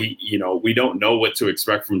 Now, we don't know what to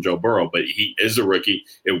expect from Joe Burrow, but he is a rookie.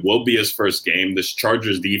 It will be his first game. This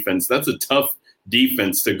Chargers defense, that's a tough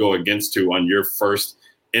defense to go against on your first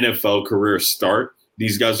NFL career start.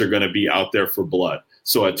 These guys are going to be out there for blood.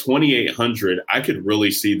 So at 2,800, I could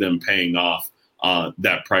really see them paying off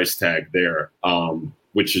that price tag there,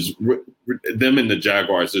 which is them and the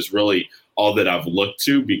Jaguars is really all that I've looked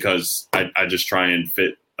to, because I just try and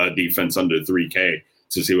fit a defense under 3K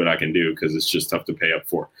to see what I can do, because it's just tough to pay up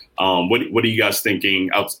for. What are you guys thinking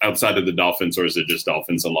outside of the Dolphins, or is it just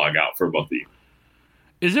Dolphins and log out for both of you?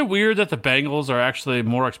 Is it weird that the Bengals are actually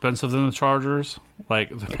more expensive than the Chargers? Like,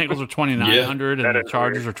 the Bengals are 2,900 and the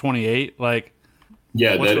Chargers are 28. Like,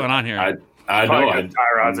 what's going on here? I know.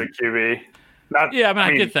 Tyrod's at QB.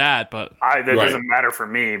 I get that, but that doesn't matter for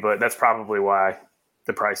me. But that's probably why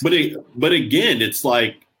the price. But again, it's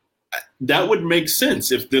like, that would make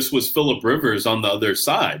sense if this was Phillip Rivers on the other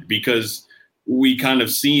side, because we kind of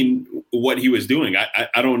seen what he was doing.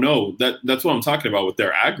 I don't know. That's what I'm talking about with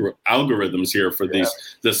their algorithms here for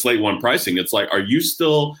the Slate One pricing. It's like, are you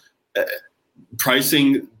still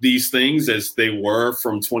pricing these things as they were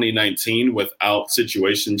from 2019 without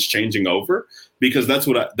situations changing over? Because that's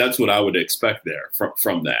what I would expect there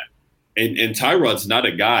from that. And Tyrod's not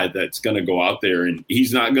a guy that's going to go out there and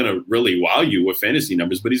he's not going to really wow you with fantasy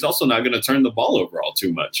numbers, but he's also not going to turn the ball over all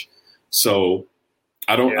too much. So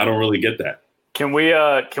I don't really get that. Can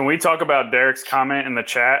we talk about Derek's comment in the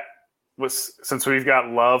chat? Since we've got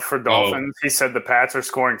love for Dolphins, he said the Pats are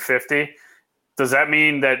scoring 50. Does that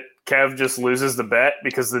mean that Kev just loses the bet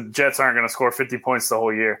because the Jets aren't going to score 50 points the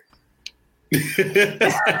whole year?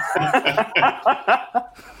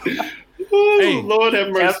 Hey, Lord have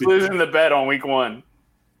mercy. Kev's losing the bet on week 1.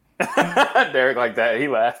 Derek like that. He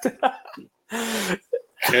laughed.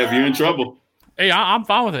 Kev, you in trouble. Hey, I'm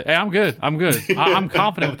fine with it. Hey, I'm good. I'm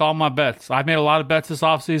confident with all my bets. I've made a lot of bets this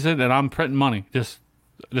offseason, and I'm printing money. Just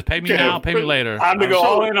pay me now, pay me later. Time to go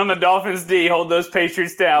all in on the Dolphins D. Hold those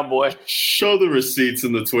Patriots down, boy. Show the receipts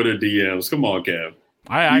in the Twitter DMs. Come on, Kev.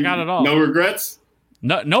 I got it all. No regrets?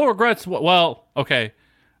 No regrets. Well, okay.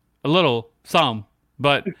 A little, some.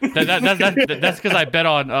 But that's because I bet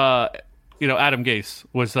on Adam Gase,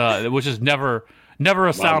 which is never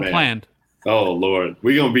a sound plan. Oh Lord,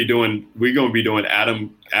 we're gonna be doing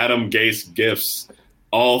Adam Gase gifts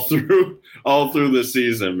all through the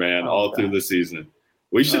season, man. Through the season.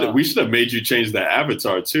 We should have made you change the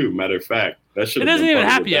avatar too. Matter of fact, that should. It doesn't even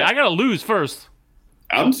happen yet. I gotta lose first.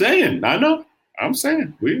 I'm saying. I know. I'm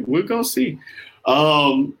saying. We're gonna see.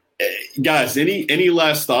 Guys, any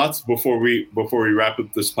last thoughts before we wrap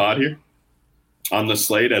up this pod here on the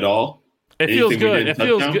slate at all? It feels good.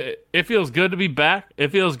 It feels good to be back.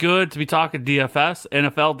 It feels good to be talking DFS,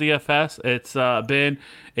 NFL DFS. It's been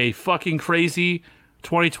a fucking crazy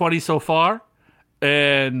 2020 so far,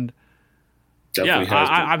 and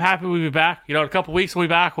I'm happy we'll be back. In a couple weeks we'll be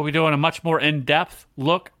back. We'll be doing a much more in-depth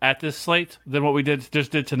look at this slate than what we just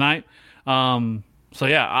did tonight. So,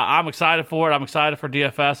 yeah, I'm excited for it. I'm excited for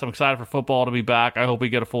DFS. I'm excited for football to be back. I hope we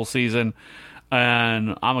get a full season.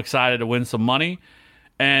 And I'm excited to win some money.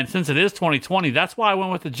 And since it is 2020, that's why I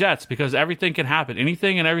went with the Jets, because everything can happen.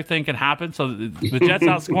 Anything and everything can happen. So the Jets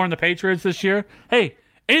outscoring the Patriots this year. Hey,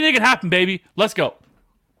 anything can happen, baby. Let's go.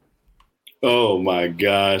 Oh, my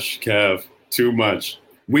gosh, Kev. Too much.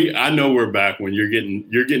 I know we're back when you're getting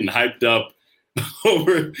hyped up.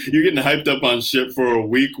 You're getting hyped up on shit for a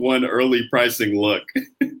week 1 early pricing look.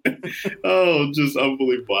 Oh, just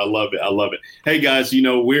unbelievable. I love it. Hey guys,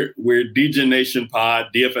 we're DJ Nation Pod,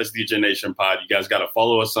 DFS DJ Nation Pod. You guys got to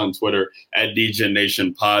follow us on Twitter at DJ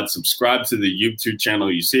Nation Pod. Subscribe to the YouTube channel.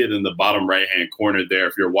 You see it in the bottom right hand corner there.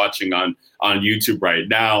 If you're watching on YouTube right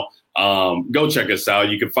now, go check us out.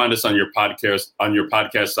 You can find us on your podcast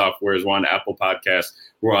softwares. We're on Apple Podcasts.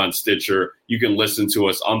 We're on Stitcher. You can listen to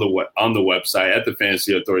us on the website at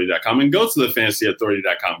thefantasyauthority.com, and go to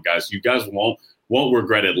thefantasyauthority.com, guys. You guys won't won't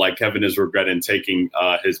regret it like Kevin is regretting taking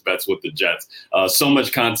his bets with the Jets. So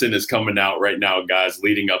much content is coming out right now, guys,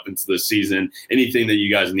 leading up into the season. Anything that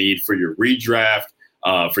you guys need for your redraft,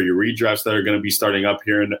 for your redrafts that are going to be starting up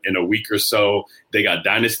here in a week or so. They got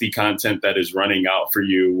dynasty content that is running out for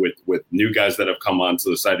you with new guys that have come onto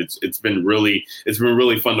the site. It's been really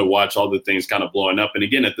fun to watch all the things kind of blowing up. And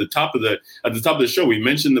again, at the top of the show, we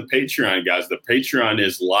mentioned the Patreon, guys. The Patreon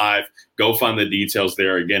is live. Go find the details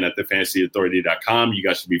there again at thefantasyauthority.com. You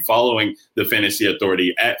guys should be following the Fantasy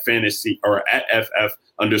Authority at fantasy or at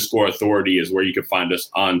FF_authority is where you can find us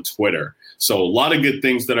on Twitter. So a lot of good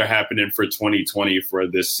things that are happening for 2020 for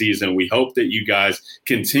this season. We hope that you guys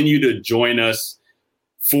continue to join us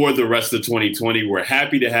for the rest of 2020. We're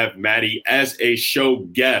happy to have Maddie as a show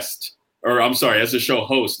guest, as a show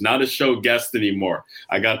host, not a show guest anymore.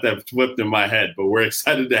 I got that flipped in my head, but we're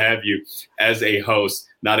excited to have you as a host,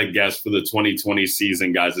 not a guest for the 2020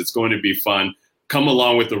 season, guys. It's going to be fun. Come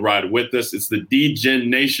along with the ride with us. It's the DGen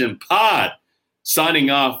Nation Pod. Signing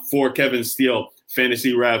off for Kevin Steele.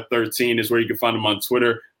 Fantasy Rap 13 is where you can find him on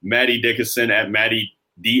Twitter. Maddie Dickinson at Maddie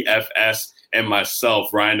DFS, and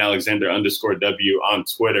myself, Ryan Alexander _W on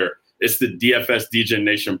Twitter. It's the DFS DGen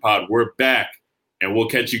Nation Pod. We're back, and we'll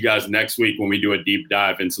catch you guys next week when we do a deep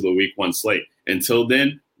dive into the Week 1 slate. Until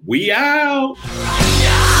then, we out.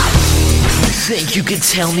 Think you can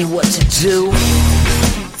tell me what to do?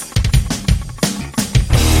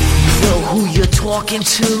 Know who you're talking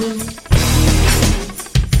to?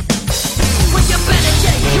 Well, you better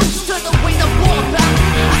get used to the way the war back.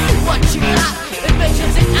 I see what you got, it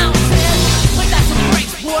measures in ounces. But that's a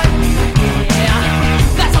brace, boy. Yeah,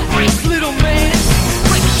 that's a brace, little man.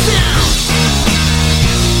 Break it down.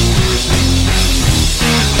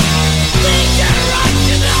 Think you're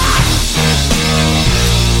rushing up.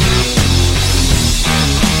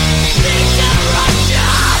 Think you're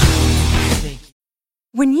rushing.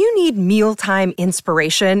 When you need mealtime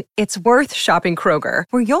inspiration, it's worth shopping Kroger,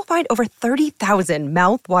 where you'll find over 30,000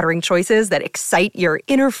 mouth-watering choices that excite your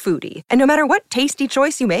inner foodie. And no matter what tasty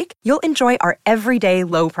choice you make, you'll enjoy our everyday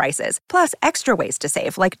low prices, plus extra ways to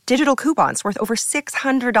save, like digital coupons worth over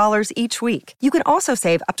 $600 each week. You can also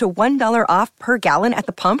save up to $1 off per gallon at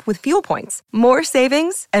the pump with fuel points. More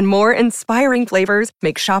savings and more inspiring flavors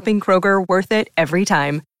make shopping Kroger worth it every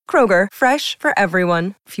time. Kroger, fresh for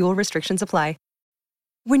everyone. Fuel restrictions apply.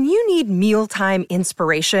 When you need mealtime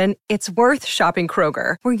inspiration, it's worth shopping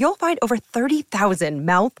Kroger, where you'll find over 30,000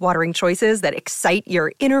 mouth-watering choices that excite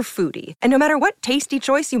your inner foodie. And no matter what tasty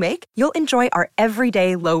choice you make, you'll enjoy our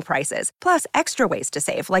everyday low prices, plus extra ways to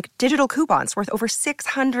save, like digital coupons worth over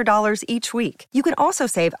 $600 each week. You can also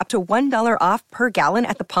save up to $1 off per gallon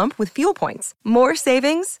at the pump with fuel points. More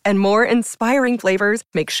savings and more inspiring flavors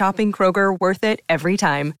make shopping Kroger worth it every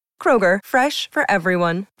time. Kroger, fresh for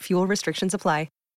everyone. Fuel restrictions apply.